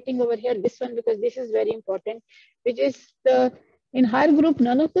calculating over here this one because this is very important, which is in higher group,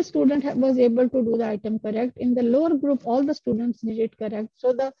 none of the students was able to do the item correct. In the lower group, all the students did it correct.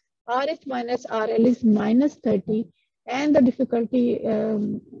 So the RH minus RL is minus 30, and the difficulty,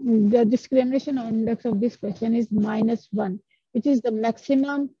 the discrimination index of this question is minus 1, which is the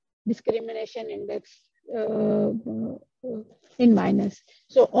maximum discrimination index in minus.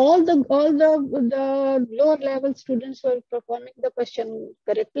 So all the lower level students were performing the question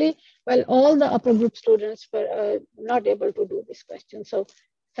correctly, while all the upper group students were not able to do this question. So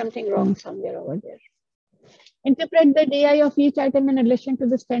something wrong somewhere over there. Interpret the DI of each item in relation to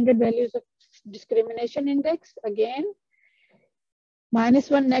the standard values of discrimination index. Again,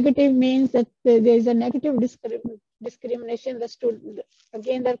 -1 negative means that there is a negative discrimination. The student,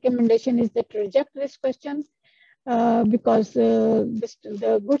 again, the recommendation is that reject this question. because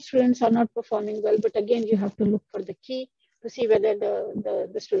the good students are not performing well. But again, you have to look for the key to see whether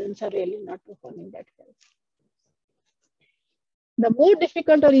the students are really not performing that well. The more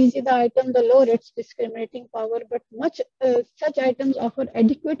difficult or easy the item, the lower its discriminating power, but such items offer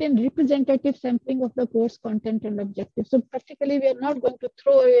adequate and representative sampling of the course content and objectives. So practically, we are not going to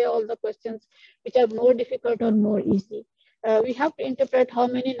throw away all the questions which are more difficult or more easy. We have to interpret how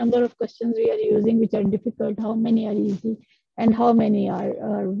many number of questions we are using which are difficult, how many are easy, and how many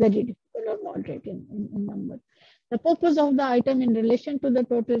are very difficult or moderate in number. The purpose of the item in relation to the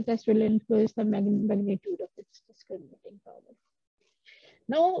total test will influence the magnitude of its discriminating power.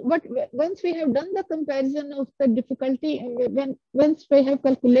 Now, but once we have done the comparison of the difficulty, once we have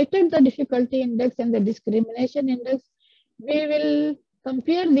calculated the difficulty index and the discrimination index, we will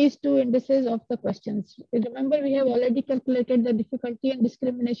compare these two indices of the questions. Remember, we have already calculated the difficulty and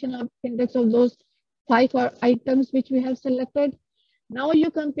discrimination index of those 5 items which we have selected. Now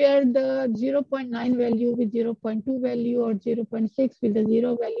you compare the 0.9 value with 0.2 value or 0.6 with the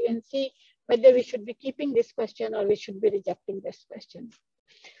 0 value and see whether we should be keeping this question or we should be rejecting this question.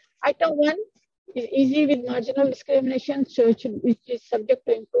 Item 1 is easy with marginal discrimination, so which is subject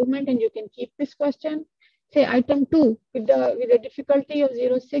to improvement, and you can keep this question. Say item 2 with the difficulty of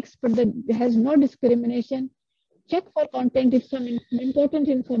 0.6, but that has no discrimination. Check for content if some important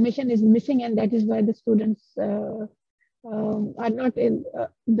information is missing, and that is why the students are not in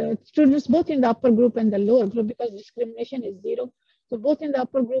the students both in the upper group and the lower group, because discrimination is 0. So both in the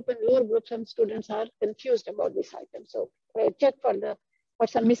upper group and lower group, some students are confused about this item. So check for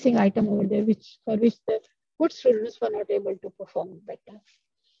some missing item over there, for which the good students were not able to perform better.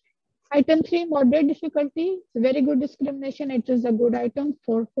 Item 3, moderate difficulty, very good discrimination. It is a good item,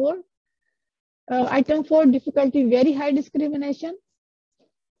 4.4. Item 4, difficulty, very high discrimination.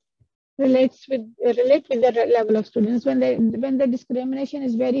 Relate with the level of students. When the discrimination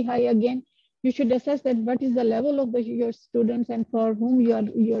is very high, again, you should assess that what is the level of your students and for whom you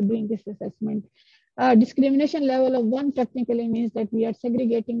are doing this assessment. Discrimination level of 1 technically means that we are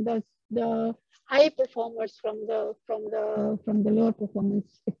segregating the high performers from the lower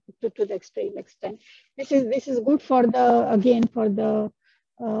performance to the extreme extent. This is good for the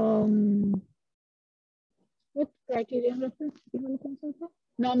what criterion reference?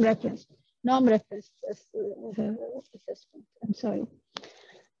 Norm reference assessment. I'm sorry.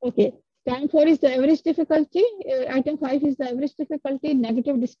 Okay. Item 4 is the average difficulty. Item 5 is the average difficulty.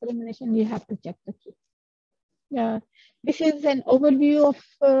 Negative discrimination, you have to check the key. This is an overview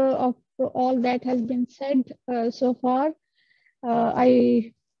of all that has been said so far.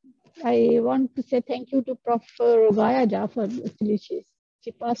 I want to say thank you to Prof. Rogaya Jafar. Actually,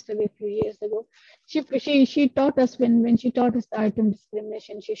 she passed away a few years ago. She taught us when she taught us the item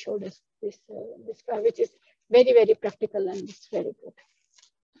discrimination. She showed us this which is very, very practical, and it's very good.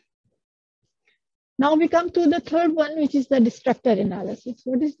 Now we come to the third one, which is the distractor analysis.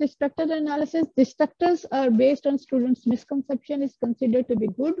 What is distractor analysis? Distractors are based on students' misconception is considered to be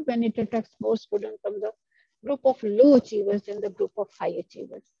good when it attracts more students from the group of low achievers than the group of high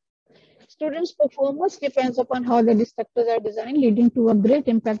achievers. Students' performance depends upon how the distractors are designed, leading to a great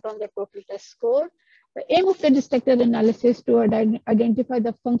impact on the total test score. The aim of the distractor analysis is to identify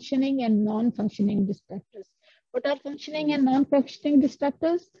the functioning and non-functioning distractors. What are functioning and non-functioning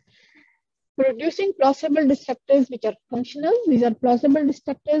distractors? Producing plausible distractors which are functional. These are plausible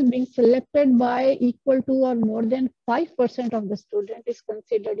distractors being selected by equal to or more than 5% of the student is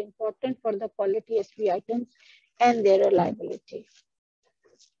considered important for the quality SV items and their reliability.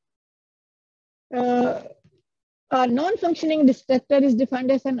 A non-functioning distractor is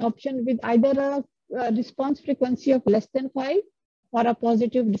defined as an option with either a response frequency of less than 5 or a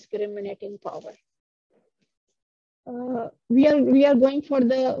positive discriminating power. We are going for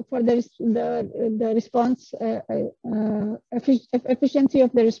the response efficiency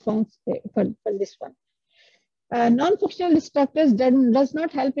of the response for this one. Non-functional distractors does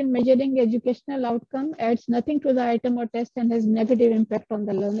not help in measuring educational outcome, adds nothing to the item or test, and has negative impact on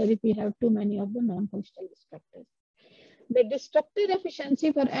the learner if we have too many of the non-functional distractors. The distractor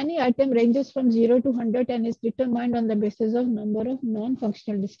efficiency for any item ranges from 0 to 100 and is determined on the basis of number of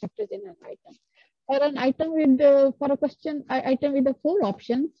non-functional distractors in an item. For an item for a question item with the 4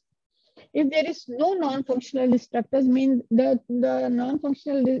 options, if there is no non-functional distractors, means the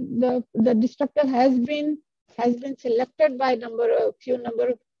non-functional the distractor has been selected by few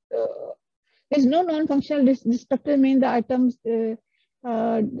number. There's no non-functional distractor, means the items the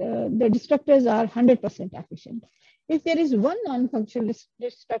distractors are 100% efficient. If there is one non-functional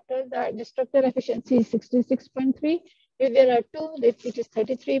distractor, the distractor efficiency is 66.3. If there are two, it is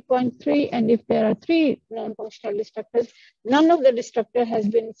 33.3. And if there are three non-functional distractors, none of the distractor has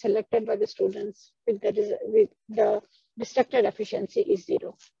been selected by the students with the distractor efficiency is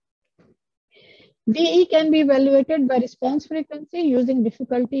 0. DE can be evaluated by response frequency using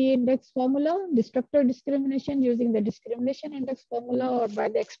difficulty index formula, distractor discrimination using the discrimination index formula, or by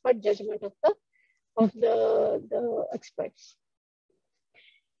the expert judgment of the experts.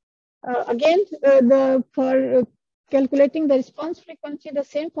 Again, for calculating the response frequency, the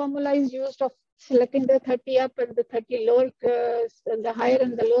same formula is used of selecting the 30 up and the 30 lower, the higher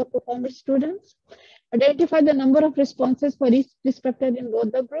and the lower performer students. Identify the number of responses for each distractor in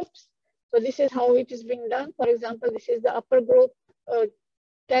both the groups. So this is how it is being done. For example, this is the upper group,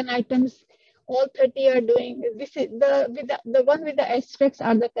 10 items, all 30 are doing. This is the one with the asterisks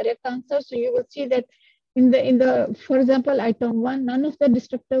are the correct answer. So you will see that in the for example, item 1, none of the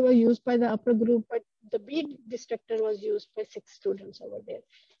distractor were used by the upper group, but the B distractor was used by 6 students over there.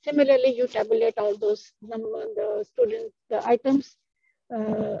 Similarly, you tabulate all those the students, the items,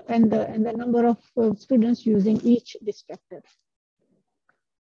 and the number of students using each distractor.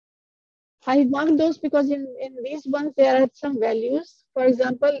 I marked those because in these ones, there are some values. For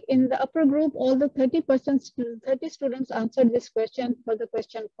example, in the upper group, all the 30 students answered this question for the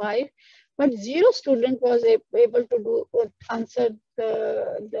question 5, but 0 student was able to answer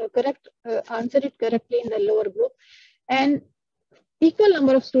it correctly in the lower group. And equal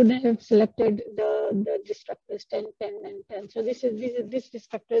number of students have selected the distractors 10, 10, and 10. So these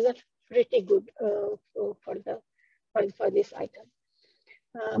distractors are pretty good for this item.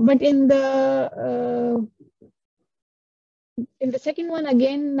 But in the second one,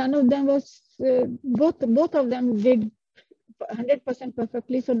 again, none of them was, both of them did 100%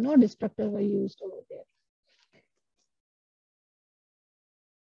 perfectly, so no distractor were used over there.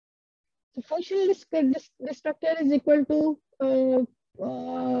 So functional distractor is equal to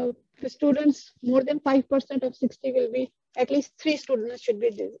the students, more than 5% of 60 will be, at least 3 students should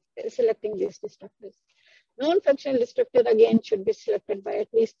be selecting these distractors. Non-functional distractor again should be selected by at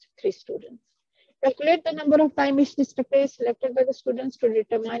least 3 students. Calculate the number of times each distractor is selected by the students to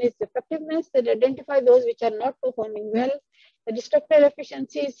determine its effectiveness, and identify those which are not performing well. The distractor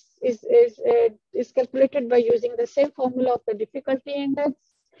efficiency is calculated by using the same formula of the difficulty index,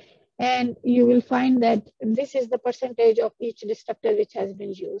 and you will find that this is the percentage of each distractor which has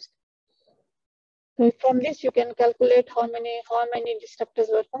been used. So from this, you can calculate how many distractors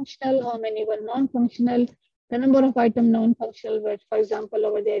were functional, how many were non-functional, the number of item non-functional were, for example,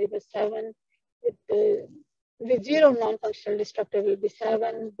 over there it was 7. With 0 non-functional distractor will be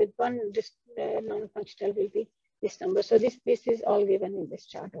 7. With 1 non-functional will be this number. So this is all given in this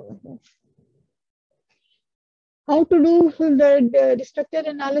chart over here. How to do the distractor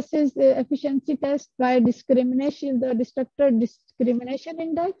analysis, the efficiency test by discrimination, the distractor discrimination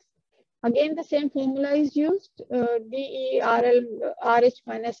index. Again, the same formula is used, DE, RL, RH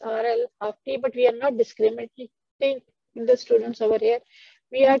minus RL half T, but we are not discriminating the students over here.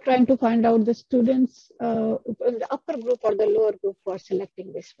 We are trying to find out the students in the upper group or the lower group for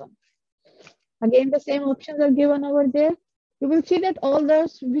selecting this one. Again, the same options are given over there. You will see that all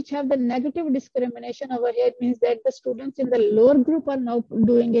those which have the negative discrimination over here means that the students in the lower group are now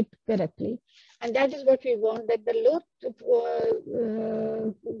doing it correctly. And that is what we want, that the lower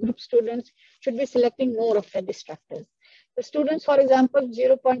group students should be selecting more of the distractors. The students, for example,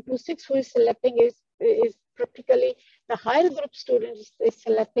 0.26 who is selecting is practically the higher group students is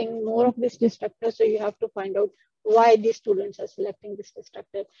selecting more of this distractor. So you have to find out why these students are selecting this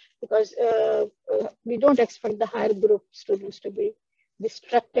distractor, because we don't expect the higher group students to be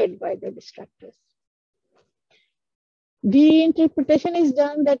distracted by the distractors. The interpretation is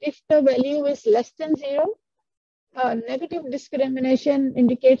done that if the value is less than 0, negative discrimination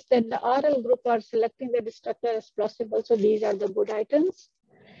indicates that the RL group are selecting the distractor as plausible. So these are the good items.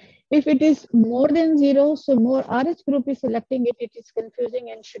 If it is more than 0, so more RH group is selecting it, it is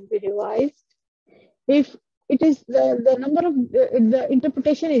confusing and should be revised. If it is the number of the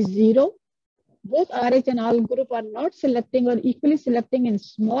interpretation is 0, both RH and RL group are not selecting or equally selecting in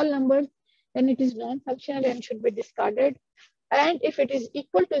small numbers, then it is non-functional and should be discarded. And if it is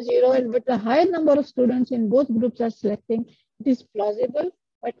equal to 0 and with a higher number of students in both groups are selecting, it is plausible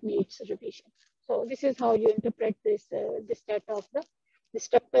but needs revision. So this is how you interpret this data of the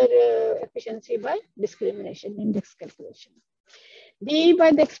distractor efficiency by discrimination index calculation. DE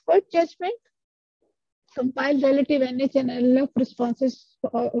by the expert judgment. Compile relative NH and LF responses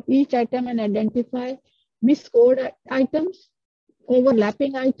of each item and identify miscode items,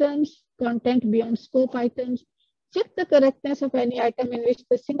 overlapping items, content beyond scope items, Check the correctness of any item in which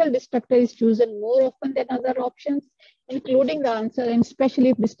the single distractor is chosen more often than other options, including the answer, and especially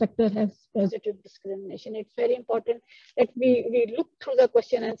if distractor has positive discrimination. It's very important that we look through the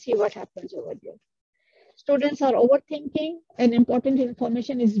question and see what happens over there. Students are overthinking, and important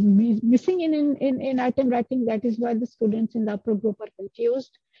information is missing in item writing. That is why the students in the upper group are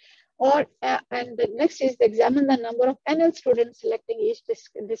confused. And the next is examine the number of NL students selecting each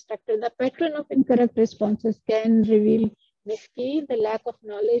distractor. The pattern of incorrect responses can reveal miskey, the lack of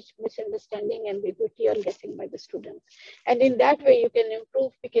knowledge, misunderstanding, ambiguity, or guessing by the students. And in that way,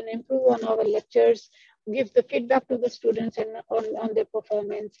 we can improve on our lectures, give the feedback to the students and on their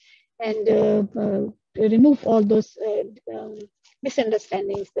performance, and remove all those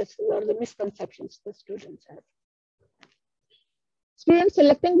misunderstandings or the misconceptions the students have. Students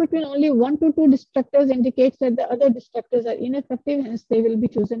selecting between only 1 to 2 distractors indicates that the other distractors are ineffective, hence they will be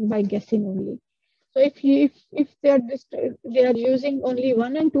chosen by guessing only. So if they are using only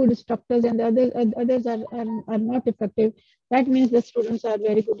 1 and 2 distractors and the others are not effective, that means the students are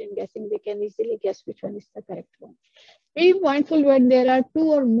very good in guessing. They can easily guess which one is the correct one. Be mindful when there are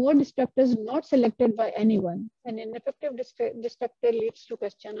 2 or more distractors not selected by anyone. An ineffective distractor leads to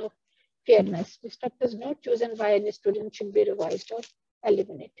question of fairness. Distractors not chosen by any student should be revised or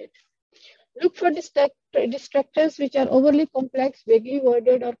eliminated. Look for distractors which are overly complex, vaguely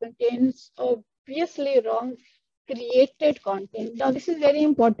worded, or contains obviously wrong created content. Now, this is very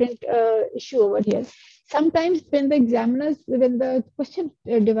important issue over here. Sometimes when the question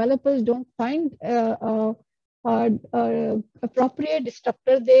developers don't find appropriate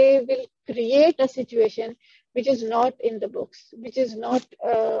distractor, they will create a situation which is not in the books, which is not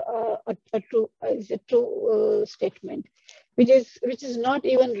a true statement, which is not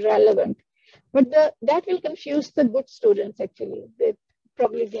even relevant. But that will confuse the good students actually. They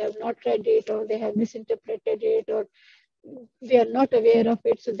have not read it, or they have misinterpreted it, or they are not aware of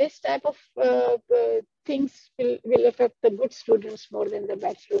it. So this type of things will affect the good students more than the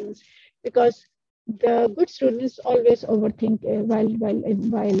bad students, because the good students always overthink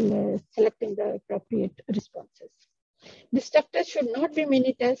while selecting the appropriate responses. Distractors should not be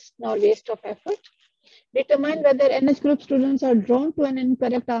mini tests nor waste of effort. Determine whether NH group students are drawn to an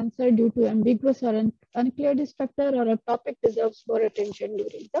incorrect answer due to ambiguous or unclear distractor, or a topic deserves more attention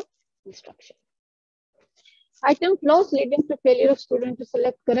during the instruction. Item flaws leading to failure of student to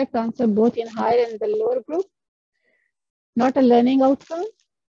select correct answer both in higher and the lower group. Not a learning outcome.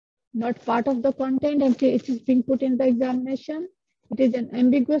 Not part of the content, and it is being put in the examination. It is an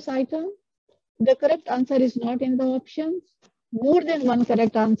ambiguous item. The correct answer is not in the options. More than one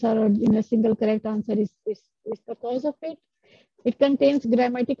correct answer or in a single correct answer is the cause of it. It contains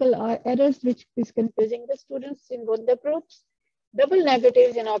grammatical errors, which is confusing the students in both the groups. Double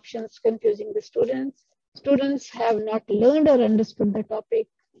negatives in options confusing the students. Students have not learned or understood the topic.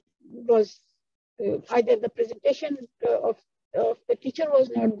 Was either the presentation of the teacher was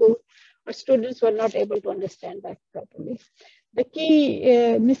not good, or students were not able to understand that properly. The key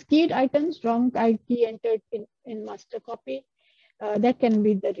miskeyed items, wrong key entered in master copy, that can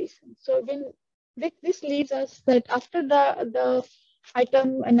be the reason. So when this leads us that after the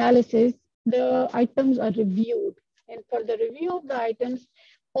item analysis, the items are reviewed, and for the review of the items,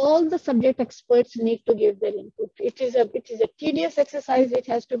 all the subject experts need to give their input. It is a tedious exercise which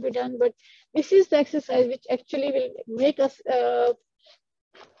has to be done, but this is the exercise which actually will make us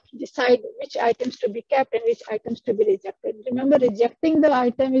decide which items to be kept and which items to be rejected. Remember, rejecting the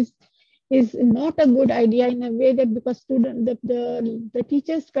item is not a good idea in a way that, because the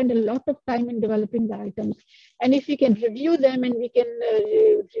teachers spend a lot of time in developing the items, and if we can review them and we can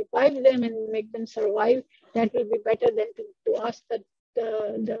revive them and make them survive, that will be better than to ask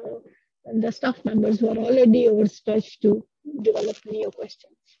the staff members who are already overstretched to develop new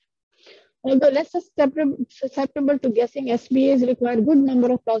questions. Although less susceptible to guessing, SBAs require a good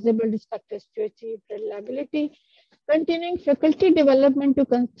number of plausible distractors to achieve reliability. Continuing faculty development to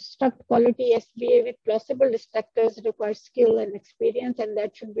construct quality SBA with plausible distractors requires skill and experience, and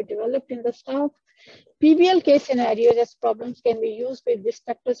that should be developed in the staff. PBL case scenarios as problems can be used with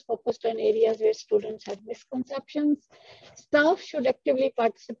distractors focused on areas where students have misconceptions. Staff should actively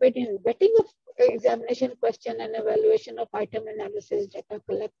participate in vetting of examination question and evaluation of item analysis data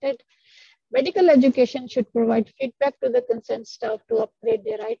collected. Medical education should provide feedback to the concerned staff to upgrade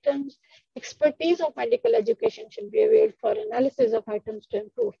their items. Expertise of medical education should be availed for analysis of items to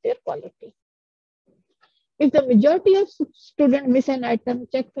improve their quality. If the majority of students miss an item,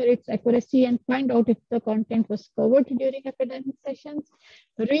 check for its accuracy and find out if the content was covered during academic sessions.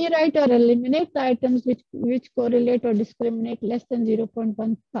 Rewrite or eliminate the items which correlate or discriminate less than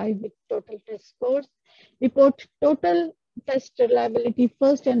 0.15 with total test scores. Report total test reliability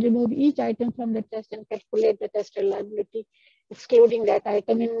first and remove each item from the test and calculate the test reliability, excluding that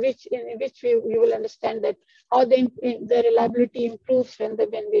item, in which we will understand that how the reliability improves when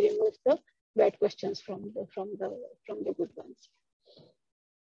we remove the bad questions from the good ones.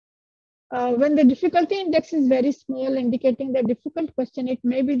 When the difficulty index is very small, indicating the difficult question, it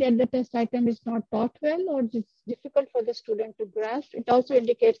may be that the test item is not taught well or it's difficult for the student to grasp. It also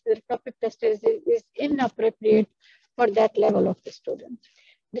indicates that the topic test is inappropriate for that level of the student.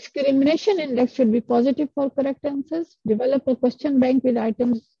 Discrimination index should be positive for correct answers. Develop a question bank with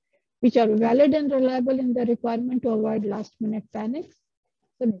items which are valid and reliable in the requirement to avoid last-minute panics.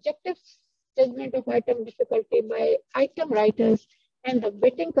 Subjective judgment of item difficulty by item writers and the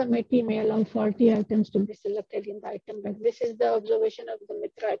vetting committee may allow faulty items to be selected in the item bank. This is the observation of the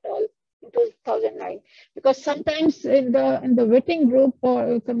Mitra et al. In 2009. Because sometimes in the vetting group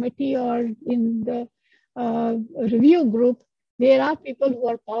or committee or in the review group, there are people who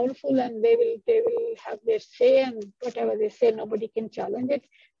are powerful and they will have their say, and whatever they say, nobody can challenge it.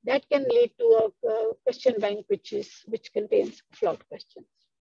 That can lead to a question bank which contains flawed questions.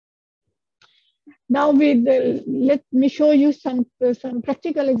 Now let me show you some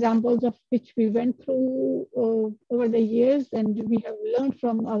practical examples of which we went through over the years, and we have learned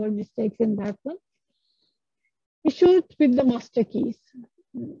from our mistakes in that one. Issues with the master keys.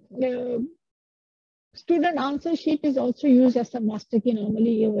 Student answer sheet is also used as a master key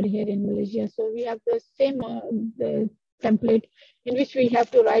normally over here in Malaysia. So we have the same the template in which we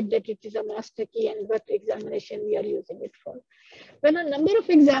have to write that it is a master key and what examination we are using it for. When a number of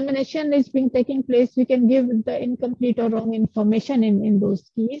examination is being taking place, we can give the incomplete or wrong information in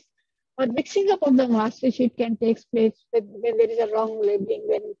those keys. Or mixing up of the master sheet can take place when there is a wrong labeling.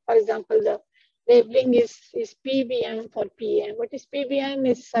 When, for example, the labeling is PBM for PM. What is PBM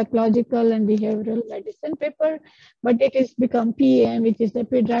is psychological and behavioral medicine paper, but it is become PM, which is the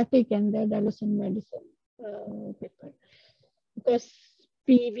pediatric and the adolescent medicine paper. Because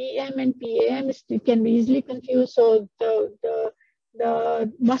PBM and PAM can be easily confused, so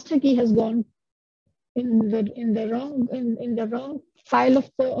the master key has gone in the wrong file of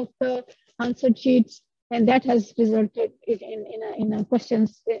the answer sheets, and that has resulted in a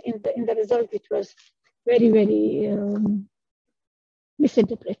questions in the result which was very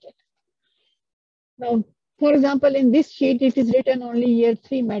misinterpreted. Now, for example, in this sheet it is written only year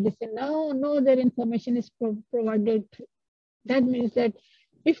 3 medicine. Now no other information is provided. That means that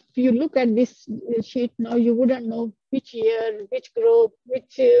if you look at this sheet now, you wouldn't know which year, which group,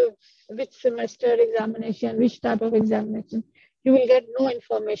 which semester examination, which type of examination. You will get no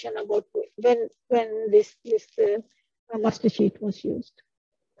information about when this master sheet was used.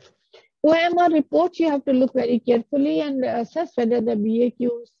 OMR reports, you have to look very carefully and assess whether the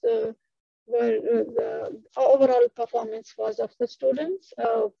BAQs were the overall performance was of the students.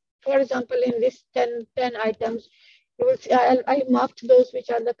 For example, in this 10 items, you will see I marked those which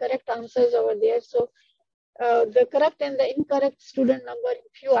are the correct answers over there. So the correct and the incorrect student number in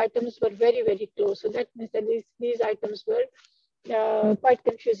few items were very close. So that means that these items were quite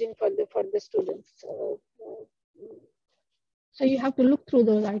confusing for the students. So you have to look through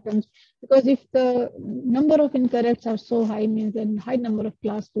those items, because if the number of incorrects are so high, means that high number of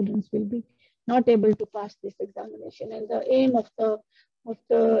class students will be not able to pass this examination. And the aim of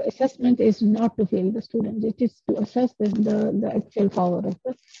the assessment is not to fail the students; it is to assess the actual power of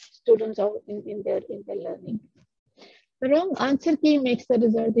the students in their learning. The wrong answer key makes the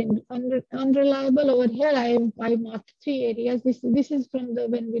result unreliable. Over here, I marked 3 areas. This is from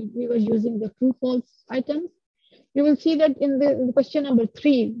when we were using the true/false items. You will see that in the question number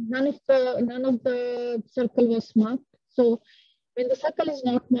 3, none of the circle was marked. So when the circle is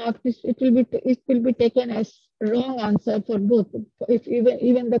not marked, it will be taken as wrong answer for both. If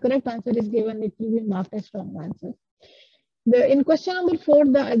even the correct answer is given, it will be marked as wrong answer. In question number 4,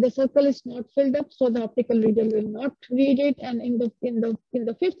 the circle is not filled up, so the optical reader will not read it. And in the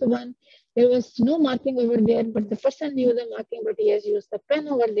 5th one, there was no marking over there, but the person knew the marking, but he has used the pen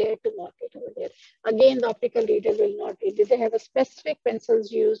over there to mark it over there. Again, the optical reader will not read it. They have a specific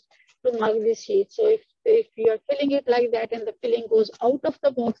pencils used to mark this sheet. So if you are filling it like that and the filling goes out of the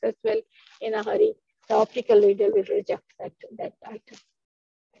box as well in a hurry, the optical reader will reject that item.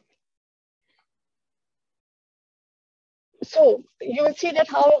 So you will see that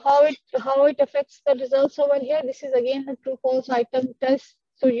how it affects the results over here. This is again a true/false item test.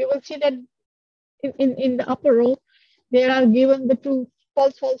 So you will see that in the upper row, they are given the true,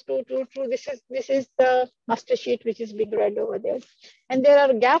 false, false, true, true, true. This is the master sheet which is being read over there, and there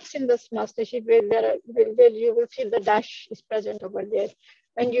are gaps in this master sheet where where you will see the dash is present over there,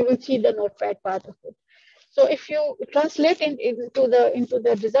 and you will see the notepad part of it. So if you translate into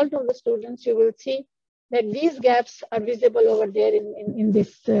the result of the students, you will see that these gaps are visible over there in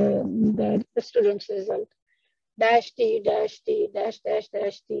this the student's result. Dash T, dash T, dash, dash,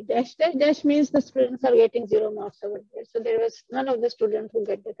 dash T, dash, dash, dash means the students are getting 0 marks over there. So there was none of the students who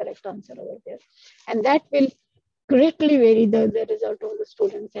get the correct answer over there. And that will greatly vary the result of the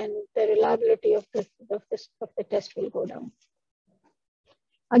students, and the reliability of the test will go down.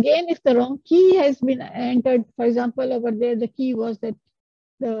 Again, if the wrong key has been entered, for example, over there, the key was that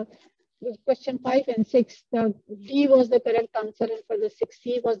the question 5 and 6, the D was the correct answer, and for the 6,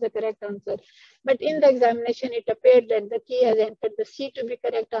 C was the correct answer. But in the examination, it appeared that the key has entered the C to be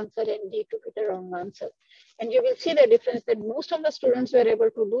correct answer and D to be the wrong answer. And you will see the difference that most of the students were able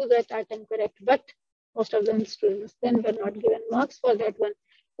to do that item correct, but most of the students then were not given marks for that one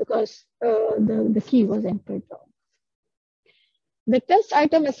because the key was entered wrong. The test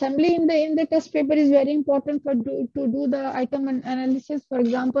item assembly in the test paper is very important to do the item analysis. For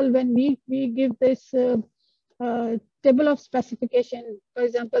example, when we give this table of specification, for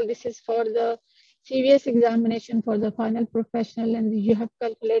example, this is for the CVS examination for the final professional, and you have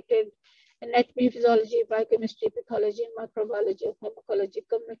calculated anatomy, physiology, biochemistry, pathology, microbiology, pharmacology,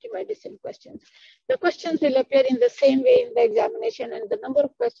 community medicine questions. The questions will appear in the same way in the examination, and the number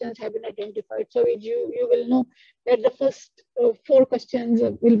of questions have been identified. So you will know that the first 4 questions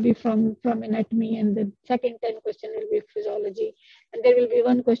will be from anatomy, and the second 10 questions will be physiology, and there will be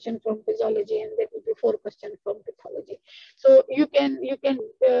 1 question from physiology, and there will be 4 questions from pathology. So you can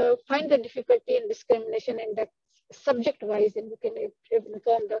find the difficulty in discrimination index subject wise, and you can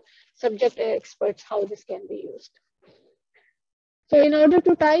inform the subject experts how this can be used. So in order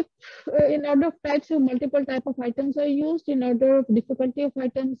to type, in order of types, so multiple type of items are used. In order of difficulty of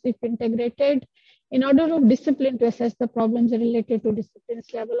items, if integrated. In order of discipline, to assess the problems related to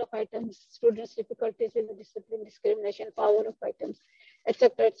discipline's level of items, students' difficulties in the discipline, discrimination, power of items,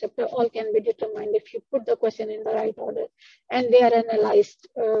 etc., all can be determined if you put the question in the right order, and they are analyzed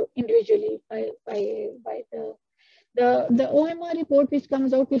individually by the OMR report which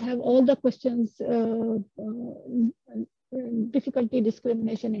comes out will have all the questions difficulty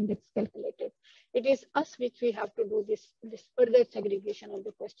discrimination index calculated. It is us which we have to do this further segregation of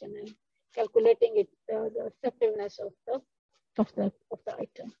the question and calculating it the effectiveness of the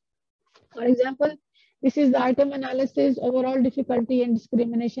item. For example, this is the item analysis. Overall difficulty and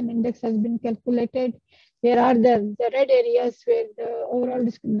discrimination index has been calculated. There are the red areas where the overall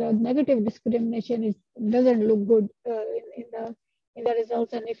the negative discrimination doesn't look good in the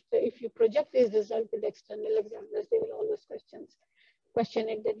results, and if you project these results with external examiners, they will always question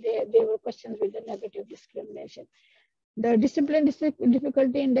it that they were questions with the negative discrimination. The discipline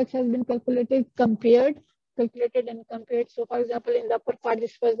difficulty index has been calculated and compared. So, for example, in the upper part,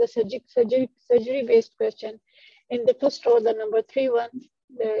 this was the surgery-based question. In the first row, the number 3-1,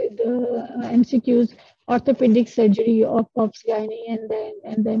 the MCQs, orthopedic surgery, ops, gynae,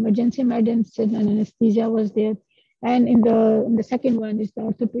 and the emergency medicine and anesthesia was there. And in the second one is the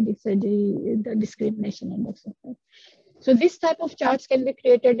orthopedic surgery, the discrimination index. So this type of charts can be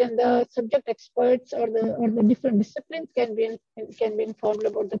created, and the subject experts or the different disciplines can be informed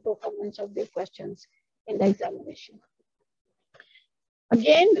about the performance of their questions in the examination.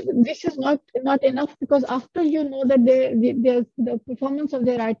 Again, this is not enough, because after you know that the performance of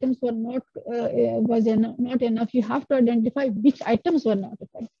their items were not enough, you have to identify which items were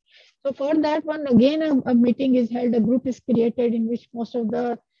notified. So for that one, again, a meeting is held, a group is created in which most of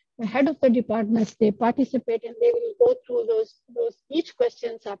the head of the departments, they participate, and they will go through those each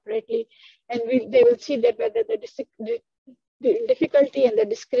question separately, and they will see that whether the difficulty and the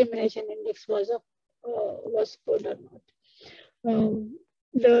discrimination index was good or not.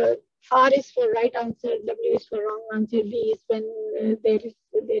 The R is for right answer, W is for wrong answer, B is when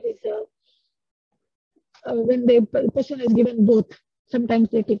when the person is given both. Sometimes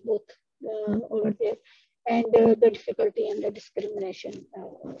they take both over there, and the difficulty and the discrimination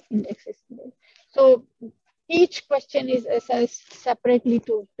index is there. So each question is assessed separately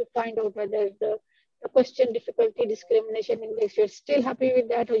to find out whether the question difficulty discrimination index, you're still happy with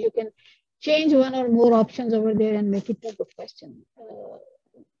that, or you can change one or more options over there and make it a good question.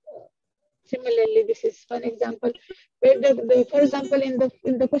 Similarly, this is one example where for example,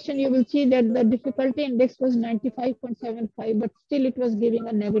 in the question, you will see that the difficulty index was 95.75, but still it was giving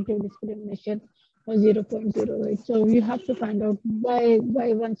a negative discrimination or 0.08. So you have to find out why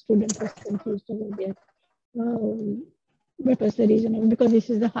one student was confused over there. What was the reason? Because this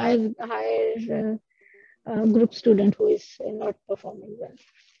is the higher group student who is not performing well.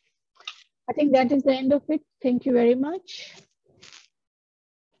 I think that is the end of it. Thank you very much.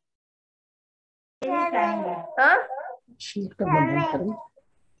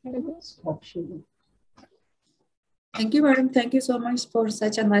 Thank you, madam. Thank you so much for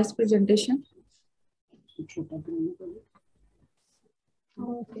such a nice presentation.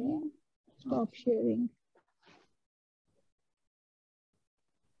 Okay. Stop sharing.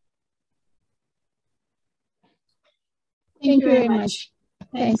 Thank you very much.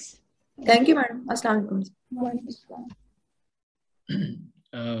 Thanks. Thank you, madam. Assalamu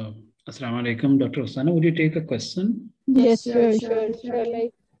Assalamu alaikum, Dr. Osana. Would you take a question? Yes, sure.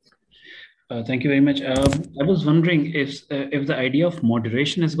 Like, thank you very much. I was wondering if the idea of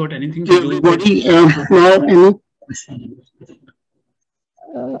moderation has got anything to do with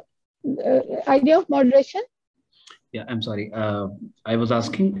idea of moderation? Yeah, I'm sorry. I was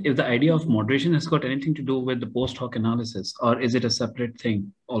asking if the idea of moderation has got anything to do with the post hoc analysis, or is it a separate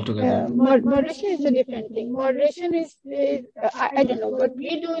thing altogether? Moderation is a different thing. Moderation is I don't know. What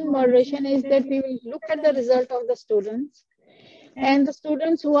we do in moderation is that we will look at the result of the students, and the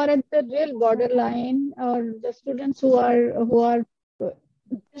students who are at the real borderline, or the students who are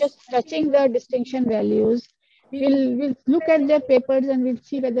just touching the distinction values, we'll look at their papers and we'll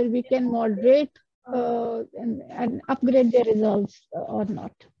see whether we can moderate and upgrade their results or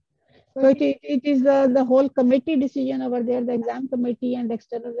not. So it is the whole committee decision over there. The exam committee and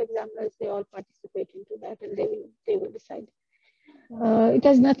external examiners, they all participate into that, and they will decide. It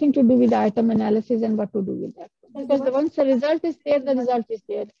has nothing to do with the item analysis and what to do with that. Because once the result is there, the result is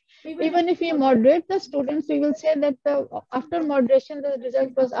there. Even if we moderate the students, we will say that after moderation, the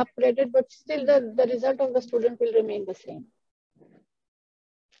result was upgraded, but still the result of the student will remain the same.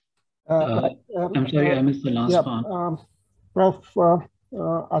 I'm sorry, I missed the last part. Prof.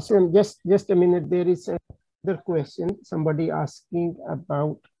 Asim, just a minute. There is another question. Somebody asking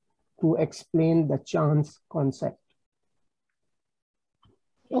about to explain the chance concept.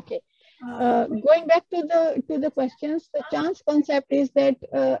 Okay. Going back to the questions, the chance concept is that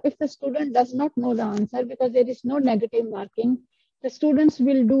if the student does not know the answer, because there is no negative marking, the students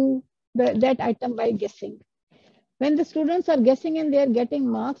will do that item by guessing. When the students are guessing and they are getting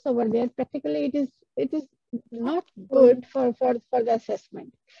marks over there, practically it is not good for the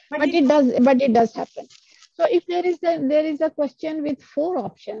assessment. But it does happen. So if there is a question with 4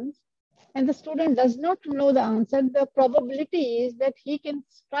 options, and the student does not know the answer, the probability is that he can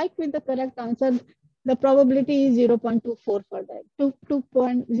strike with the correct answer. The probability is 0.24 for that,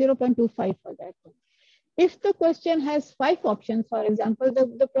 0.25 for that. If the question has 5 options, for example,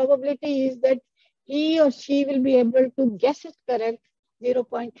 the probability is that he or she will be able to guess it correct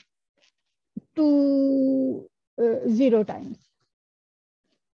 0.20 times.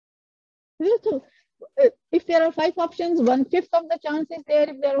 So, if there are 5 options, 1/5 of the chance is there.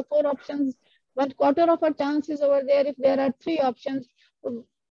 If there are 4 options, 1/4 of a chance is over there. If there are 3 options,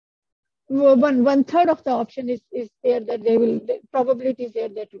 1/3 of the option is there that the probability is there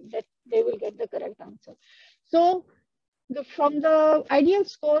that they will get the correct answer. So from the ideal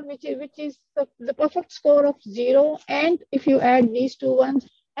score, which is the perfect score of 0, and if you add these 2 ones,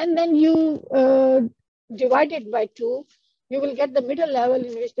 and then you divide it by 2, you will get the middle level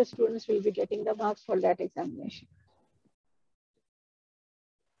in which the students will be getting the marks for that examination.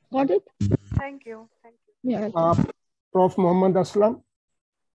 Got it? Thank you. Yeah. Prof. Muhammad Aslam,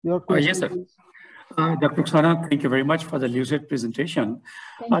 your question. Yes, sir. Dr. Sana, thank you very much for the lucid presentation.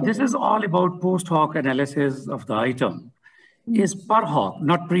 This is all about post hoc analysis of the item. Is per hoc,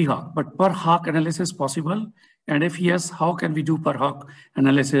 not pre hoc, but per hoc analysis possible? And if yes, how can we do per hoc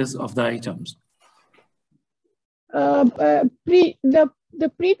analysis of the items? The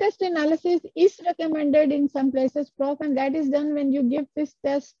pre-test analysis is recommended in some places, Prof, and that is done when you give this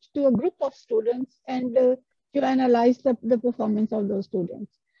test to a group of students and you analyze the performance of those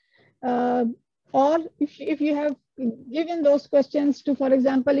students. Or if you have given those questions to, for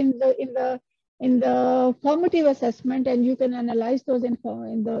example, in the formative assessment, and you can analyze those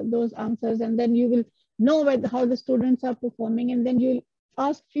those answers, and then you will know how the students are performing, and then you'll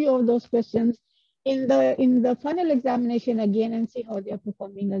ask few of those questions in the final examination again and see how they are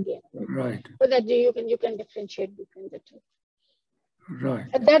performing again. Right. So that you can differentiate between the two. Right.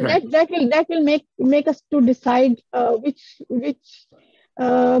 That will make us to decide which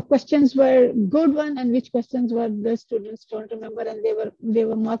questions were good one and which questions were the students don't remember, and they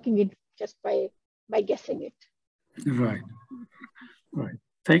were marking it just by guessing it. Right. Right.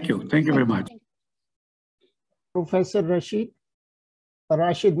 Thank you. Thank you very much. Professor Rashid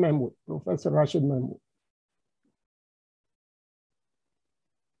Mahmood. Professor Rashid Mahmood.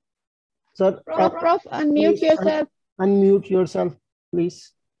 Sir, Prof, unmute yourself. Unmute yourself,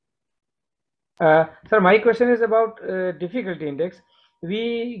 please. Sir, my question is about difficulty index.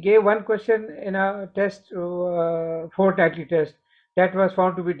 We gave one question in a test, fortnightly test, that was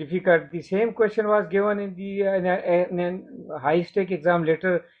found to be difficult. The same question was given in the in a high-stake exam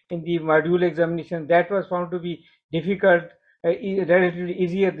later in the module examination, that was found to be difficult, relatively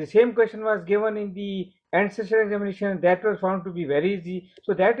easier. The same question was given in the end session examination, that was found to be very easy.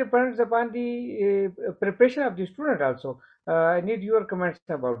 So that depends upon the preparation of the student also. I need your comments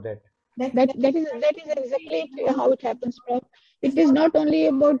about that. That is exactly how it happens, Prof. It is not only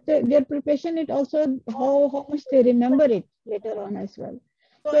about their preparation; it also how much they remember it later on as well.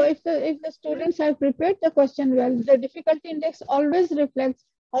 So if the students have prepared the question well, the difficulty index always reflects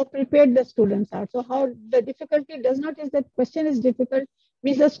how prepared the students are. So how the difficulty does not is that question is difficult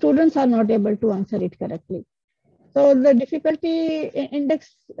means the students are not able to answer it correctly. So the difficulty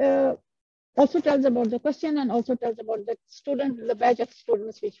index also tells about the question and also tells about the student, the batch of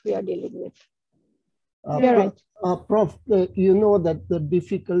students which we are dealing with. You're right. Prof, you know that the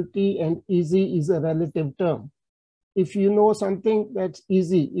difficulty and easy is a relative term. If you know something, that's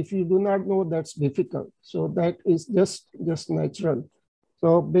easy. If you do not know, that's difficult. So that is just natural.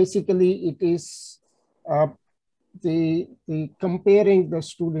 So basically, it is the comparing the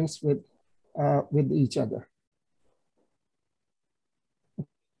students with each other.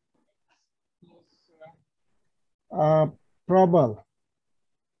 Prabal.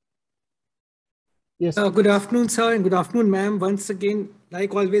 Yes. Good afternoon, sir, and good afternoon, ma'am. Once again,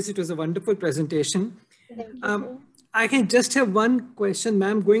 like always, it was a wonderful presentation. I can just have one question,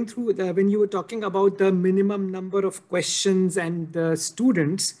 ma'am, going through when you were talking about the minimum number of questions and the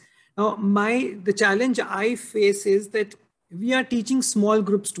students. Now, the challenge I face is that we are teaching small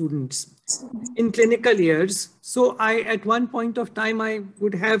group students in clinical years. So at one point of time, I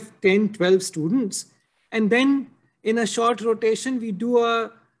would have 10, 12 students. And then in a short rotation, we do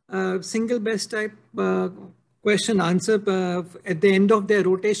a single best type question answer at the end of their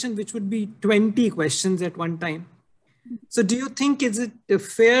rotation, which would be 20 questions at one time. So do you think, is it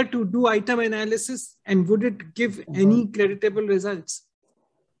fair to do item analysis, and would it give any creditable results?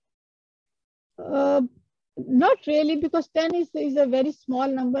 Not really, because 10 is a very small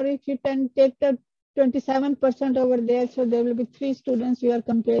number. If you can take the 27% over there, so there will be 3 students you are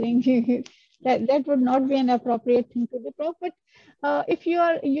comparing. that would not be an appropriate thing to do, Prof. But if you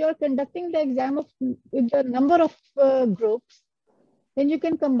are conducting the exam with the number of groups, then you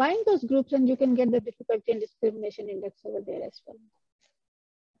can combine those groups and you can get the difficulty and discrimination index over there as well.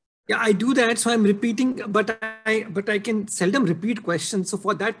 Yeah, I do that. So I'm repeating, but I can seldom repeat questions. So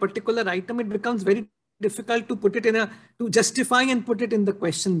for that particular item, it becomes very difficult to put it to justify and put it in the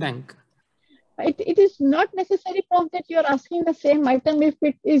question bank. It is not necessary, Prof, that you are asking the same item if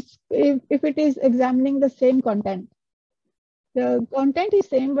it is examining the same content. The content is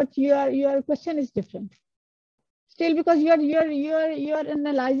same, but your question is different. Still, because you are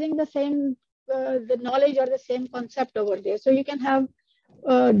analyzing the same the knowledge or the same concept over there. So you can have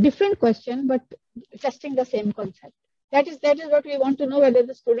a different question, but testing the same concept. That is what we want to know, whether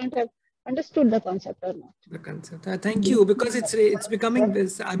the student have understood the concept or not. The concept. Thank you, because it's becoming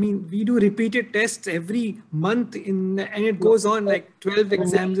this. I mean, we do repeated tests every month and it goes on like 12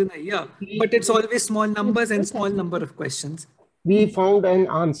 exams in a year, but it's always small numbers and small number of questions. We found an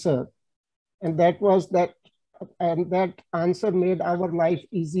answer, and that answer made our life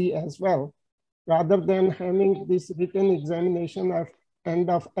easy as well. Rather than having this written examination at end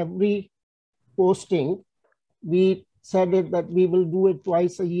of every posting, we said that we will do it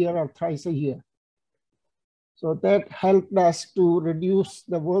twice a year or thrice a year. So that helped us to reduce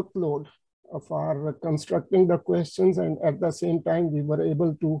the workload of our constructing the questions, and at the same time, we were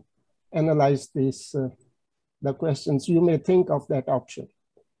able to analyze the questions. You may think of that option.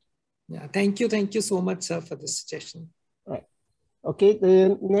 Yeah, thank you so much, sir, for this suggestion. Right. Okay,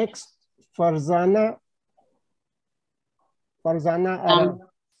 the next, Farzana.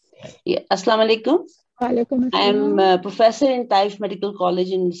 Yeah, Assalamu alaikum. I am a professor in Taif Medical College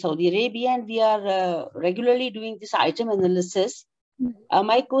in Saudi Arabia, and we are regularly doing this item analysis.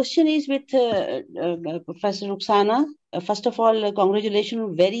 My question is with Professor Rukhsana. First of all,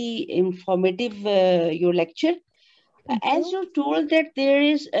 congratulations, very informative your lecture. As you told that there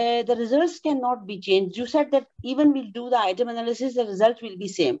is the results cannot be changed. You said that even we'll do the item analysis, the result will be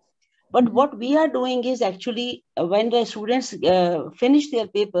same. But what we are doing is actually when the students finish their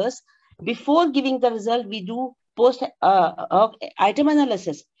papers, before giving the result, we do post item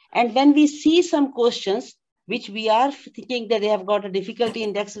analysis. And when we see some questions which we are thinking that they have got a difficulty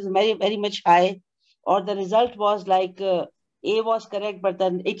index is very, very much high, or the result was like A was correct, but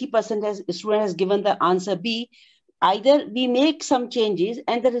then 80% student has given the answer B, either we make some changes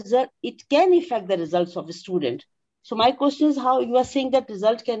and the result, it can affect the results of a student. So my question is how you are saying that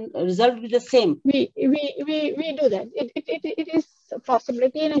result be the same? We do that. It is a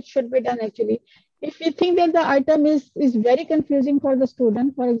possibility and it should be done actually. If we think that the item is very confusing for the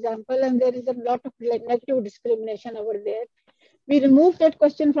student, for example, and there is a lot of negative discrimination over there, we remove that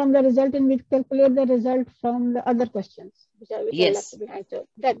question from the result and we calculate the result from the other questions which are left behind. So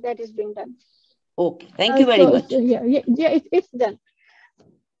that is being done. Okay, thank you very much. It's done.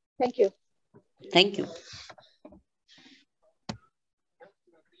 Thank you. Thank you.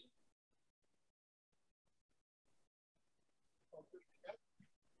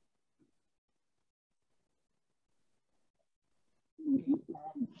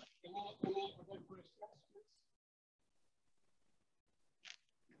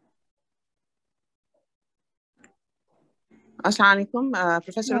 Assalamualaikum,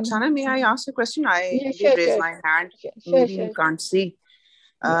 Professor Roxana, may I ask a question? I did raise my hand. Maybe you can't see.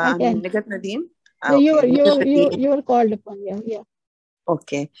 Nigat Nadeem. You were called upon. Yeah.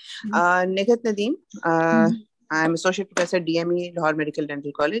 Okay. Nigat Nadeem. I'm Associate Professor DME, Lahore Medical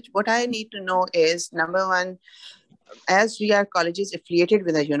Dental College. What I need to know is, number one, as we are colleges affiliated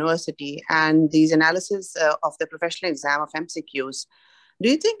with a university and these analysis of the professional exam of MCQs, do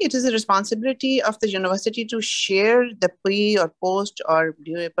you think it is a responsibility of the university to share the pre or post or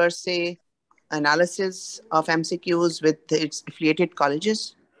per se analysis of MCQs with its affiliated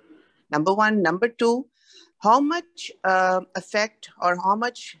colleges? Number one. Number two, how much effect or how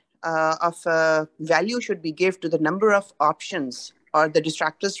much of value should we give to the number of options or the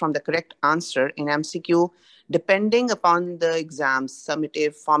distractors from the correct answer in MCQ, depending upon the exams,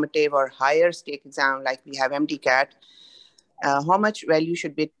 summative, formative, or higher stake exam like we have MDCAT? How much value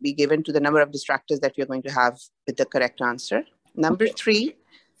should be given to the number of distractors that we are going to have with the correct answer? Number three,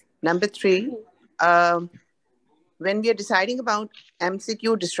 when we are deciding about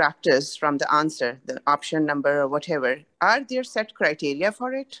MCQ distractors from the answer, the option number or whatever, are there set criteria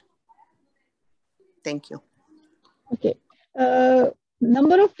for it? Thank you. Okay.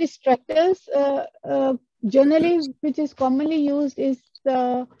 Number of distractors, generally, which is commonly used is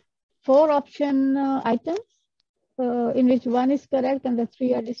the 4 option items. In which 1 is correct and the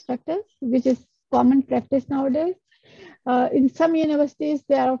 3 are distractors, which is common practice nowadays. In some universities,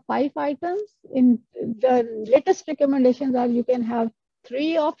 there are 5 items. In the latest recommendations are you can have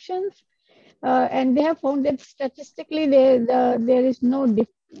 3 options, and they have found that statistically there is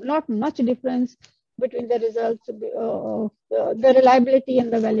not much difference between the results, the reliability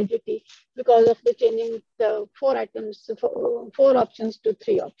and the validity because of the changing the 4 items, 4 options to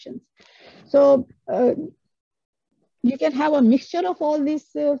 3 options. So you can have a mixture of all these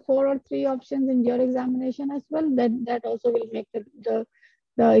 4 or 3 options in your examination as well. That also will make the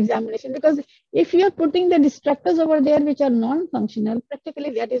examination, because if you are putting the distractors over there which are non-functional, practically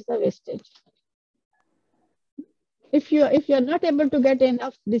that is the wastage. If you are not able to get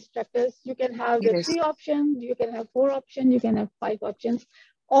enough distractors, you can have the 3 options, you can have 4 options, you can have 5 options.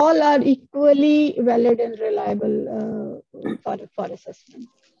 All are equally valid and reliable for assessment.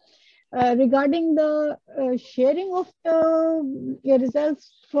 Regarding the sharing of the results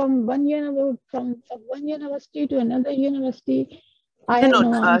from one university to another university,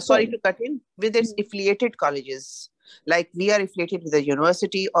 sorry to cut in. With its affiliated colleges, like we are affiliated with a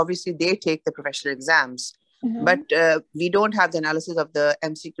university, obviously they take the professional exams, but we don't have the analysis of the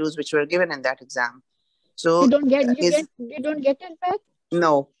MCQs which were given in that exam. So you don't get it back?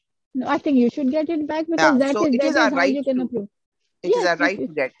 No, I think you should get it back, because that is how you can approve. It is our right to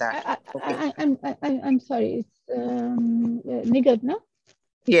get that. I'm sorry, it's Nigat, no?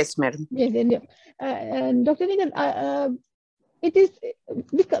 Yes, madam. Yes, Dr. Nigat, it is,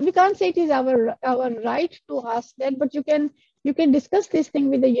 we can't say it is our right to ask that, but you can discuss this thing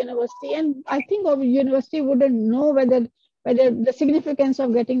with the university, and I think our university wouldn't know whether the significance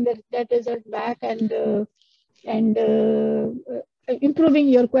of getting that result back and improving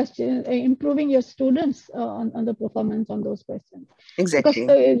your question, improving your students on the performance on those questions. Exactly.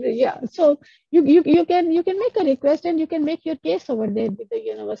 Because, so you can make a request and you can make your case over there with the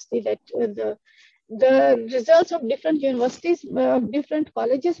university that the results of different universities, different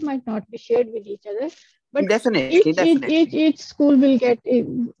colleges might not be shared with each other, but definitely. Each school will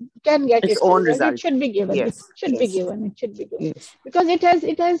can get its own result. It should be given. Yes. It should be given. Yes. Because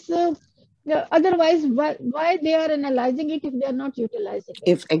it has. Otherwise, why they are analyzing it if they are not utilizing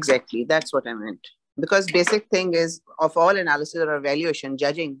it? Exactly, that's what I meant. Because basic thing is of all analysis or evaluation,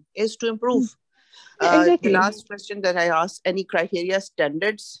 judging is to improve. The last question that I asked, any criteria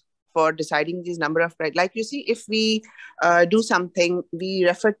standards for deciding these number of criteria? Like you see, if we do something, we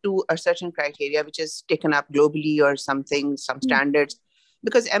refer to a certain criteria which is taken up globally or something, some standards.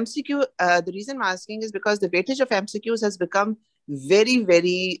 Because MCQ, the reason I'm asking is because the weightage of MCQs has become very,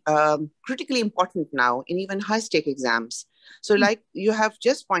 very critically important now in even high-stake exams. So like you have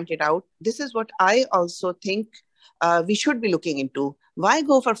just pointed out, this is what I also think we should be looking into. Why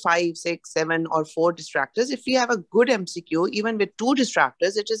go for 5, 6, 7 or 4 distractors? If we have a good MCQ, even with 2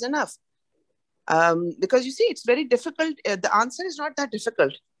 distractors, it is enough. Because you see, it's very difficult. The answer is not that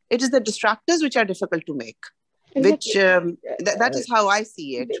difficult. It is the distractors which are difficult to make. Which that is how I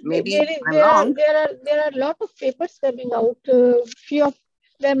see it. Maybe I'm wrong. There are a lot of papers coming out. Few of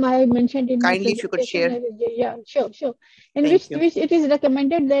them I mentioned in kindly if you could share. Yeah, sure. In which it is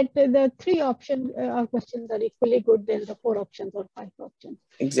recommended that the 3 option questions are equally good than the 4 options or 5 options.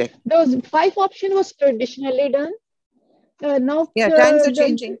 Exactly. Those 5 option was traditionally done. Now times are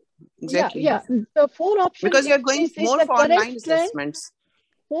changing. Exactly. Yeah. The 4 options, because you're going more for online assessments.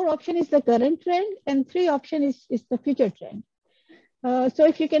 4 option is the current trend and 3 option is the future trend. So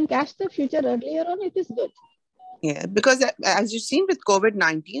if you can catch the future earlier on, it is good. Yeah, because as you've seen with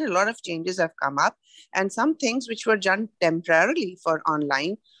COVID-19, a lot of changes have come up, and some things which were done temporarily for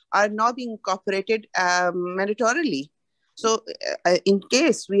online are now being incorporated mandatorily. So in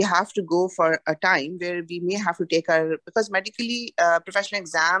case we have to go for a time where we may have to take because medically professional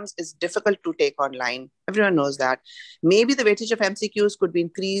exams is difficult to take online. Everyone knows that. Maybe the weightage of MCQs could be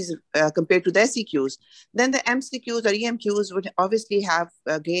increased compared to the SCQs. Then the MCQs or EMQs would obviously have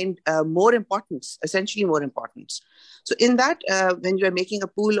gained more importance, essentially more importance. So in that, when you are making a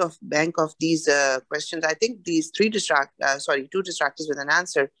pool of bank of these questions, I think these 2 distractors with an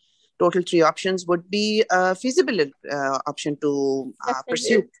answer, total 3 options would be a feasible option to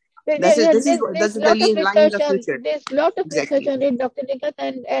pursue. This is the line of the future. There's a lot of research on it, Dr. Nikat,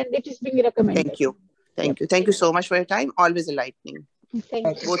 and it is being recommended. Thank you. Thank you so much for your time. Always enlightening.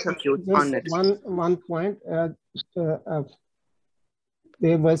 Thank you. Both of you. Just one point.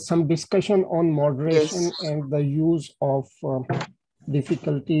 There was some discussion on moderation and the use of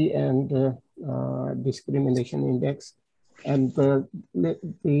difficulty and discrimination index. And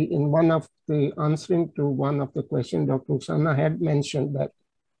in one of the answering to one of the questions, Dr. Rukhsana had mentioned that,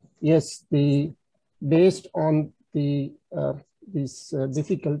 yes, based on this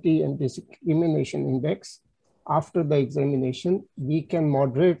difficulty and discrimination index, after the examination, we can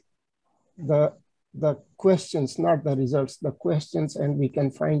moderate the questions, not the results, the questions, and we can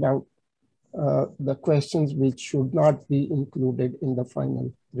find out the questions which should not be included in the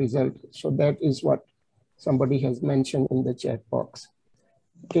final result. So that is what somebody has mentioned in the chat box.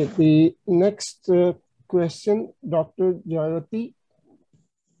 Okay, the next question, Dr. Jayati.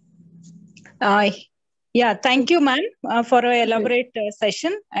 Yeah, thank you, ma'am, for an elaborate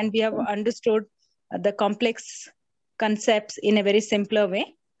session, and we have understood the complex concepts in a very simpler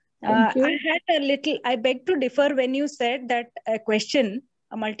way. I beg to differ when you said that a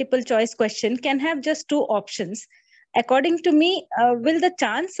multiple choice question can have just 2 options. According to me, will the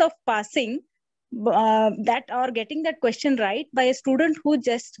chance of passing that or getting that question right by a student who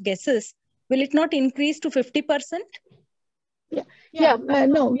just guesses, will it not increase to 50%?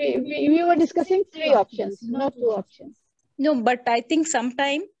 No, we were discussing 3 options, not 2 options. No, but I think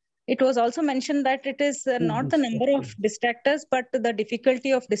sometime it was also mentioned that it is not the number of distractors, but the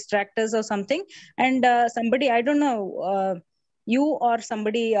difficulty of distractors or something. And somebody, I don't know, you or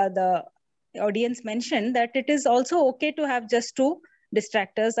somebody, the audience mentioned that it is also okay to have just 2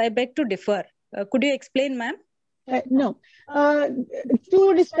 distractors. I beg to differ. Could you explain, ma'am? No. 2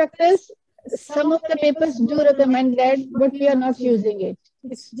 distractors, some of the papers do recommend that, but we are not using it.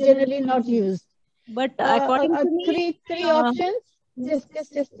 It's generally not used. But according to me, 3 options, just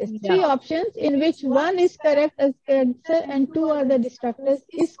 3 options in which 1 is correct as answer and 2 are the distractors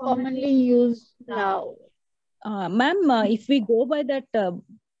is commonly used now. Ma'am, if we go by that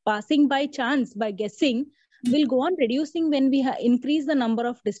passing by chance, by guessing, will go on reducing when we increase the number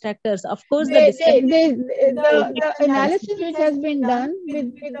of distractors. Of course, the analysis which has been done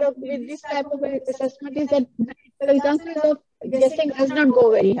with this type of assessment is that the chances of guessing does not go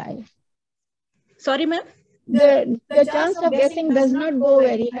very high. Sorry, ma'am? The chance of guessing does not go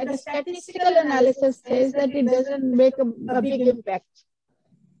very high. The statistical analysis says that it doesn't make a big impact.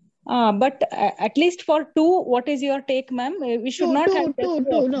 But at least for 2, what is your take, ma'am? We should not have two.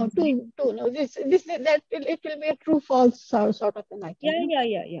 No. It will be a true false sort of an item.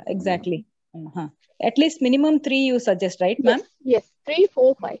 Yeah, exactly. At least minimum 3 you suggest, right, ma'am? Yes, 3,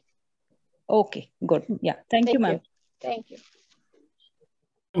 4, 5. Okay, good. Yeah, thank you, ma'am. Thank you.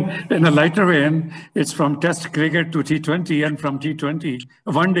 In a lighter vein, it's from Test cricket to T20 and from T20,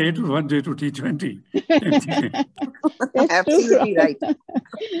 one day to T20. Absolutely right.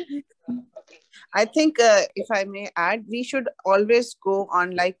 I think if I may add, we should always go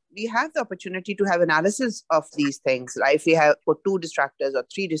on, like we have the opportunity to have analysis of these things, right? If we have for 2 distractors or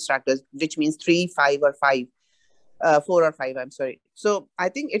 3 distractors, which means 3, 5 or 5, 4 or 5, I'm sorry. So I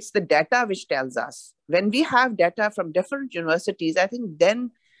think it's the data which tells us. When we have data from different universities, I think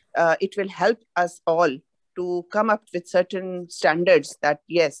then it will help us all to come up with certain standards that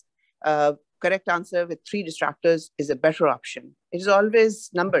yes, correct answer with 3 distractors is a better option. It is always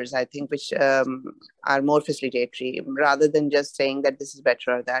numbers, I think, which are more facilitatory rather than just saying that this is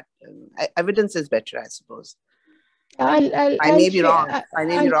better or that. Evidence is better, I suppose. I may be wrong. I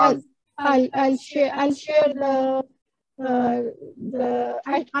may be wrong. I'll share the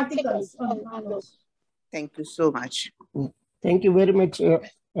articles on those. Thank you so much. Thank you very much,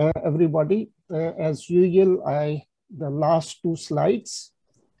 everybody. As usual, the last 2 slides.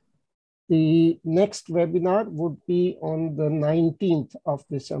 The next webinar would be on the 19th of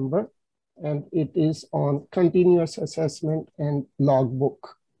December, and it is on continuous assessment and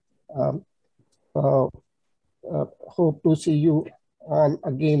logbook. Hope to see you all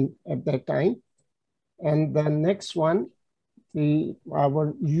again at that time. And the next one,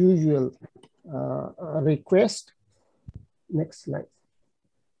 our usual request. Next slide.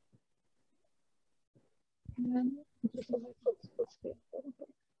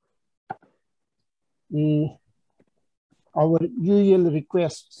 Our usual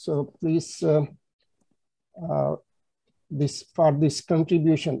request, so please, for this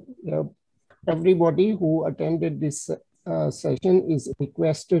contribution, everybody who attended this session is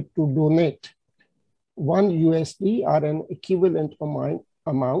requested to donate $1 or an equivalent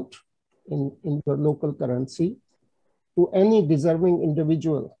amount in your local currency to any deserving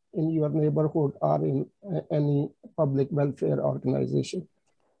individual in your neighborhood or in any public welfare organization.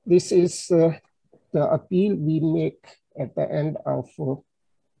 This is the appeal we make at the end of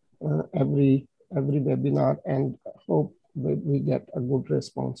every webinar, and hope that we get a good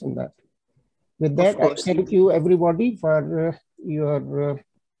response on that. With that, I thank you everybody for your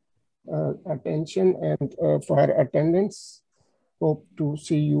attention and for attendance. Hope to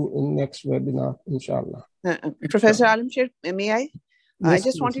see you in next webinar, inshallah. Professor Alamshir, may I? Yes, I just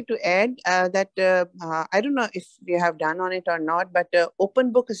please. wanted to add that I don't know if we have done on it or not, but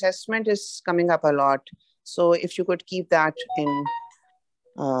open book assessment is coming up a lot. So if you could keep that in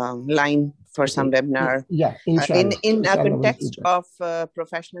line for some webinar. Yeah, inshallah. In a Inshallah, context of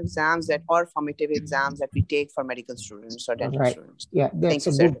professional exams or formative exams that we take for medical students or dental students. Yeah, that's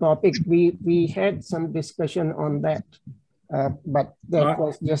a good topic. We had some discussion on that. But that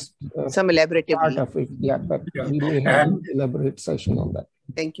was just some elaborative part of it. Yeah, but we may have an elaborate session on that.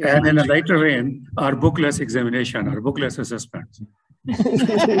 Thank you. And in a lighter vein, our bookless examination, our bookless assessment.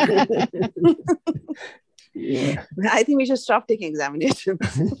 Yeah. I think we should stop taking examinations.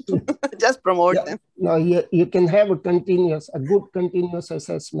 Just promote them. No, you can have a good continuous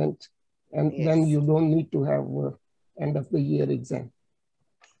assessment, and then you don't need to have end of the year exam.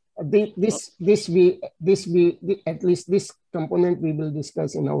 At least this component we will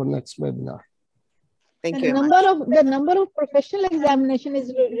discuss in our next webinar. Thank you. The number of professional examination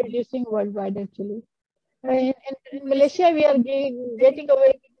is reducing worldwide actually. In Malaysia, we are getting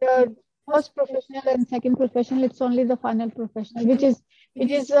away with the first professional and second professional. It's only the final professional, which is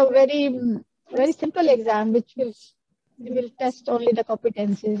a very simple exam, which will test only the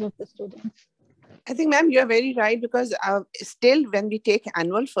competencies of the students. I think, ma'am, you're very right, because still when we take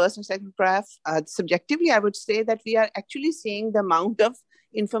annual first and second pref, subjectively, I would say that we are actually seeing the amount of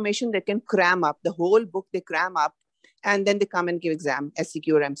information they can cram up, the whole book they cram up, and then they come and give exam,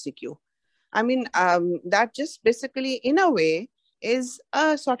 SCQ or MCQ. I mean, that just basically, in a way, is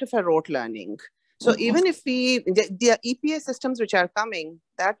a sort of a rote learning. So even if the EPA systems which are coming,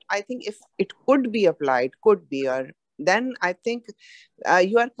 that I think if it could be applied, then I think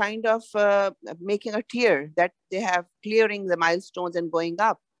you are kind of making a tier that they have clearing the milestones and going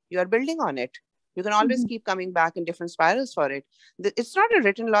up. You are building on it. You can always keep coming back in different spirals for it. It's not a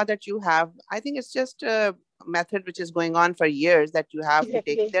written law that you have. I think it's just a method which is going on for years that you have to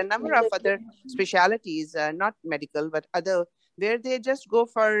take. There are a number of other specialities, not medical, but other, where they just go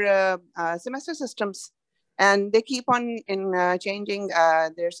for semester systems. And they keep on changing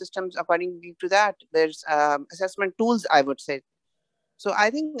their systems according to that. There's assessment tools, I would say. So I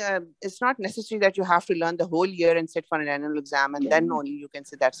think it's not necessary that you have to learn the whole year and sit for an annual exam, and then only you can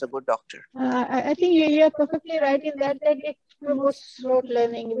say that's a good doctor. I think you are perfectly right in that it promotes rote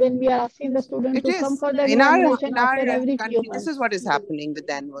learning when we are asking the student to come for the examination after every few months. This is what is happening with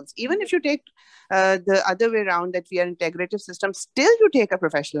the annuals. Even if you take the other way around, that we are integrative system, still you take a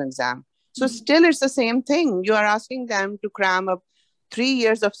professional exam. So still it's the same thing. You are asking them to cram up 3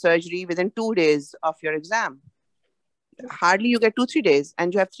 years of surgery within 2 days of your exam. Hardly you get 2-3 days,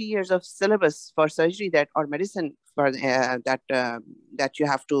 and you have 3 years of syllabus for surgery that or medicine for that you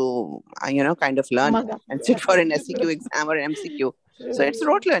have to kind of learn and sit for an SEQ exam or an MCQ. So it's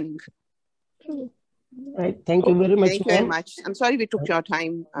rote learning. Right. Thank you very much. Thank you very much. I'm sorry we took your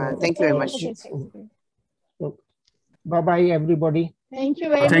time. Thank you very much. Bye bye, everybody. Thank you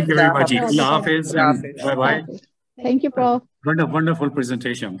very much. Thank you very much. Allah Hafiz and bye bye. Thank you, Prof. Wonderful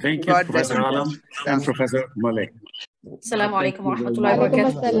presentation. Thank you, Professor Alam and Professor Malik. Assalamu alaikum wa rahmatullahi wa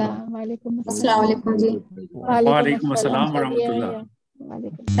barakatuh. Assalamu alaikum. Wa alaikum assalam wa rahmatullah.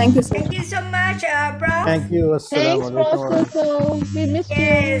 Thank you so much, Prof. Thanks, Prof. We missed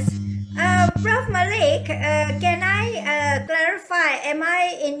you. Prof. Malik, can I clarify, am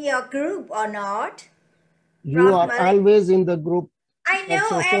I in your group or not? You are always in the group. I know,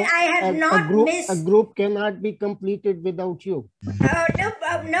 and I have not missed. A group cannot be completed without you.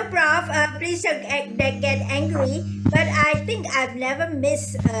 No, Prof. Please don't get angry, but I think I've never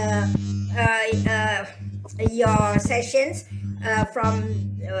missed your sessions from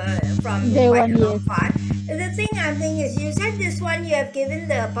quite a long part. The thing I'm thinking is, you said this one you have given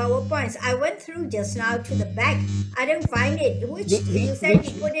the PowerPoints. I went through just now to the back. I don't find it. You said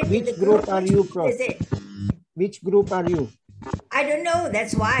you put it in the group. Which group are you, Prof? Is it? Which group are you? I don't know.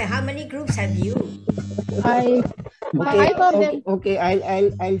 That's why. How many groups have you? Okay,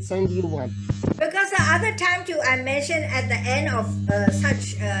 I'll send you one. Because the other time too, I mentioned at the end of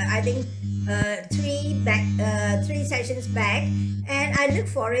I think 3 sessions back, and I look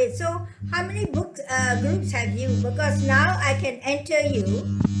for it. So how many groups have you? Because now I can enter you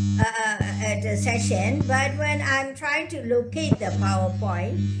at the session, but when I'm trying to locate the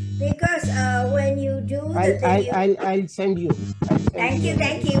PowerPoint, because when you do I'll send you. Thank you.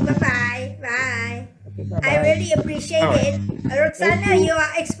 Bye. Okay, I really appreciate it. Roxana, you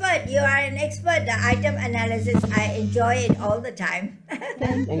are expert. You are an expert. The item analysis, I enjoy it all the time.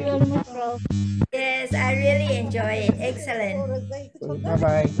 Thank you very much, Prof. Yes, I really enjoy it. Excellent.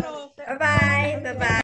 Bye-bye. Bye-bye.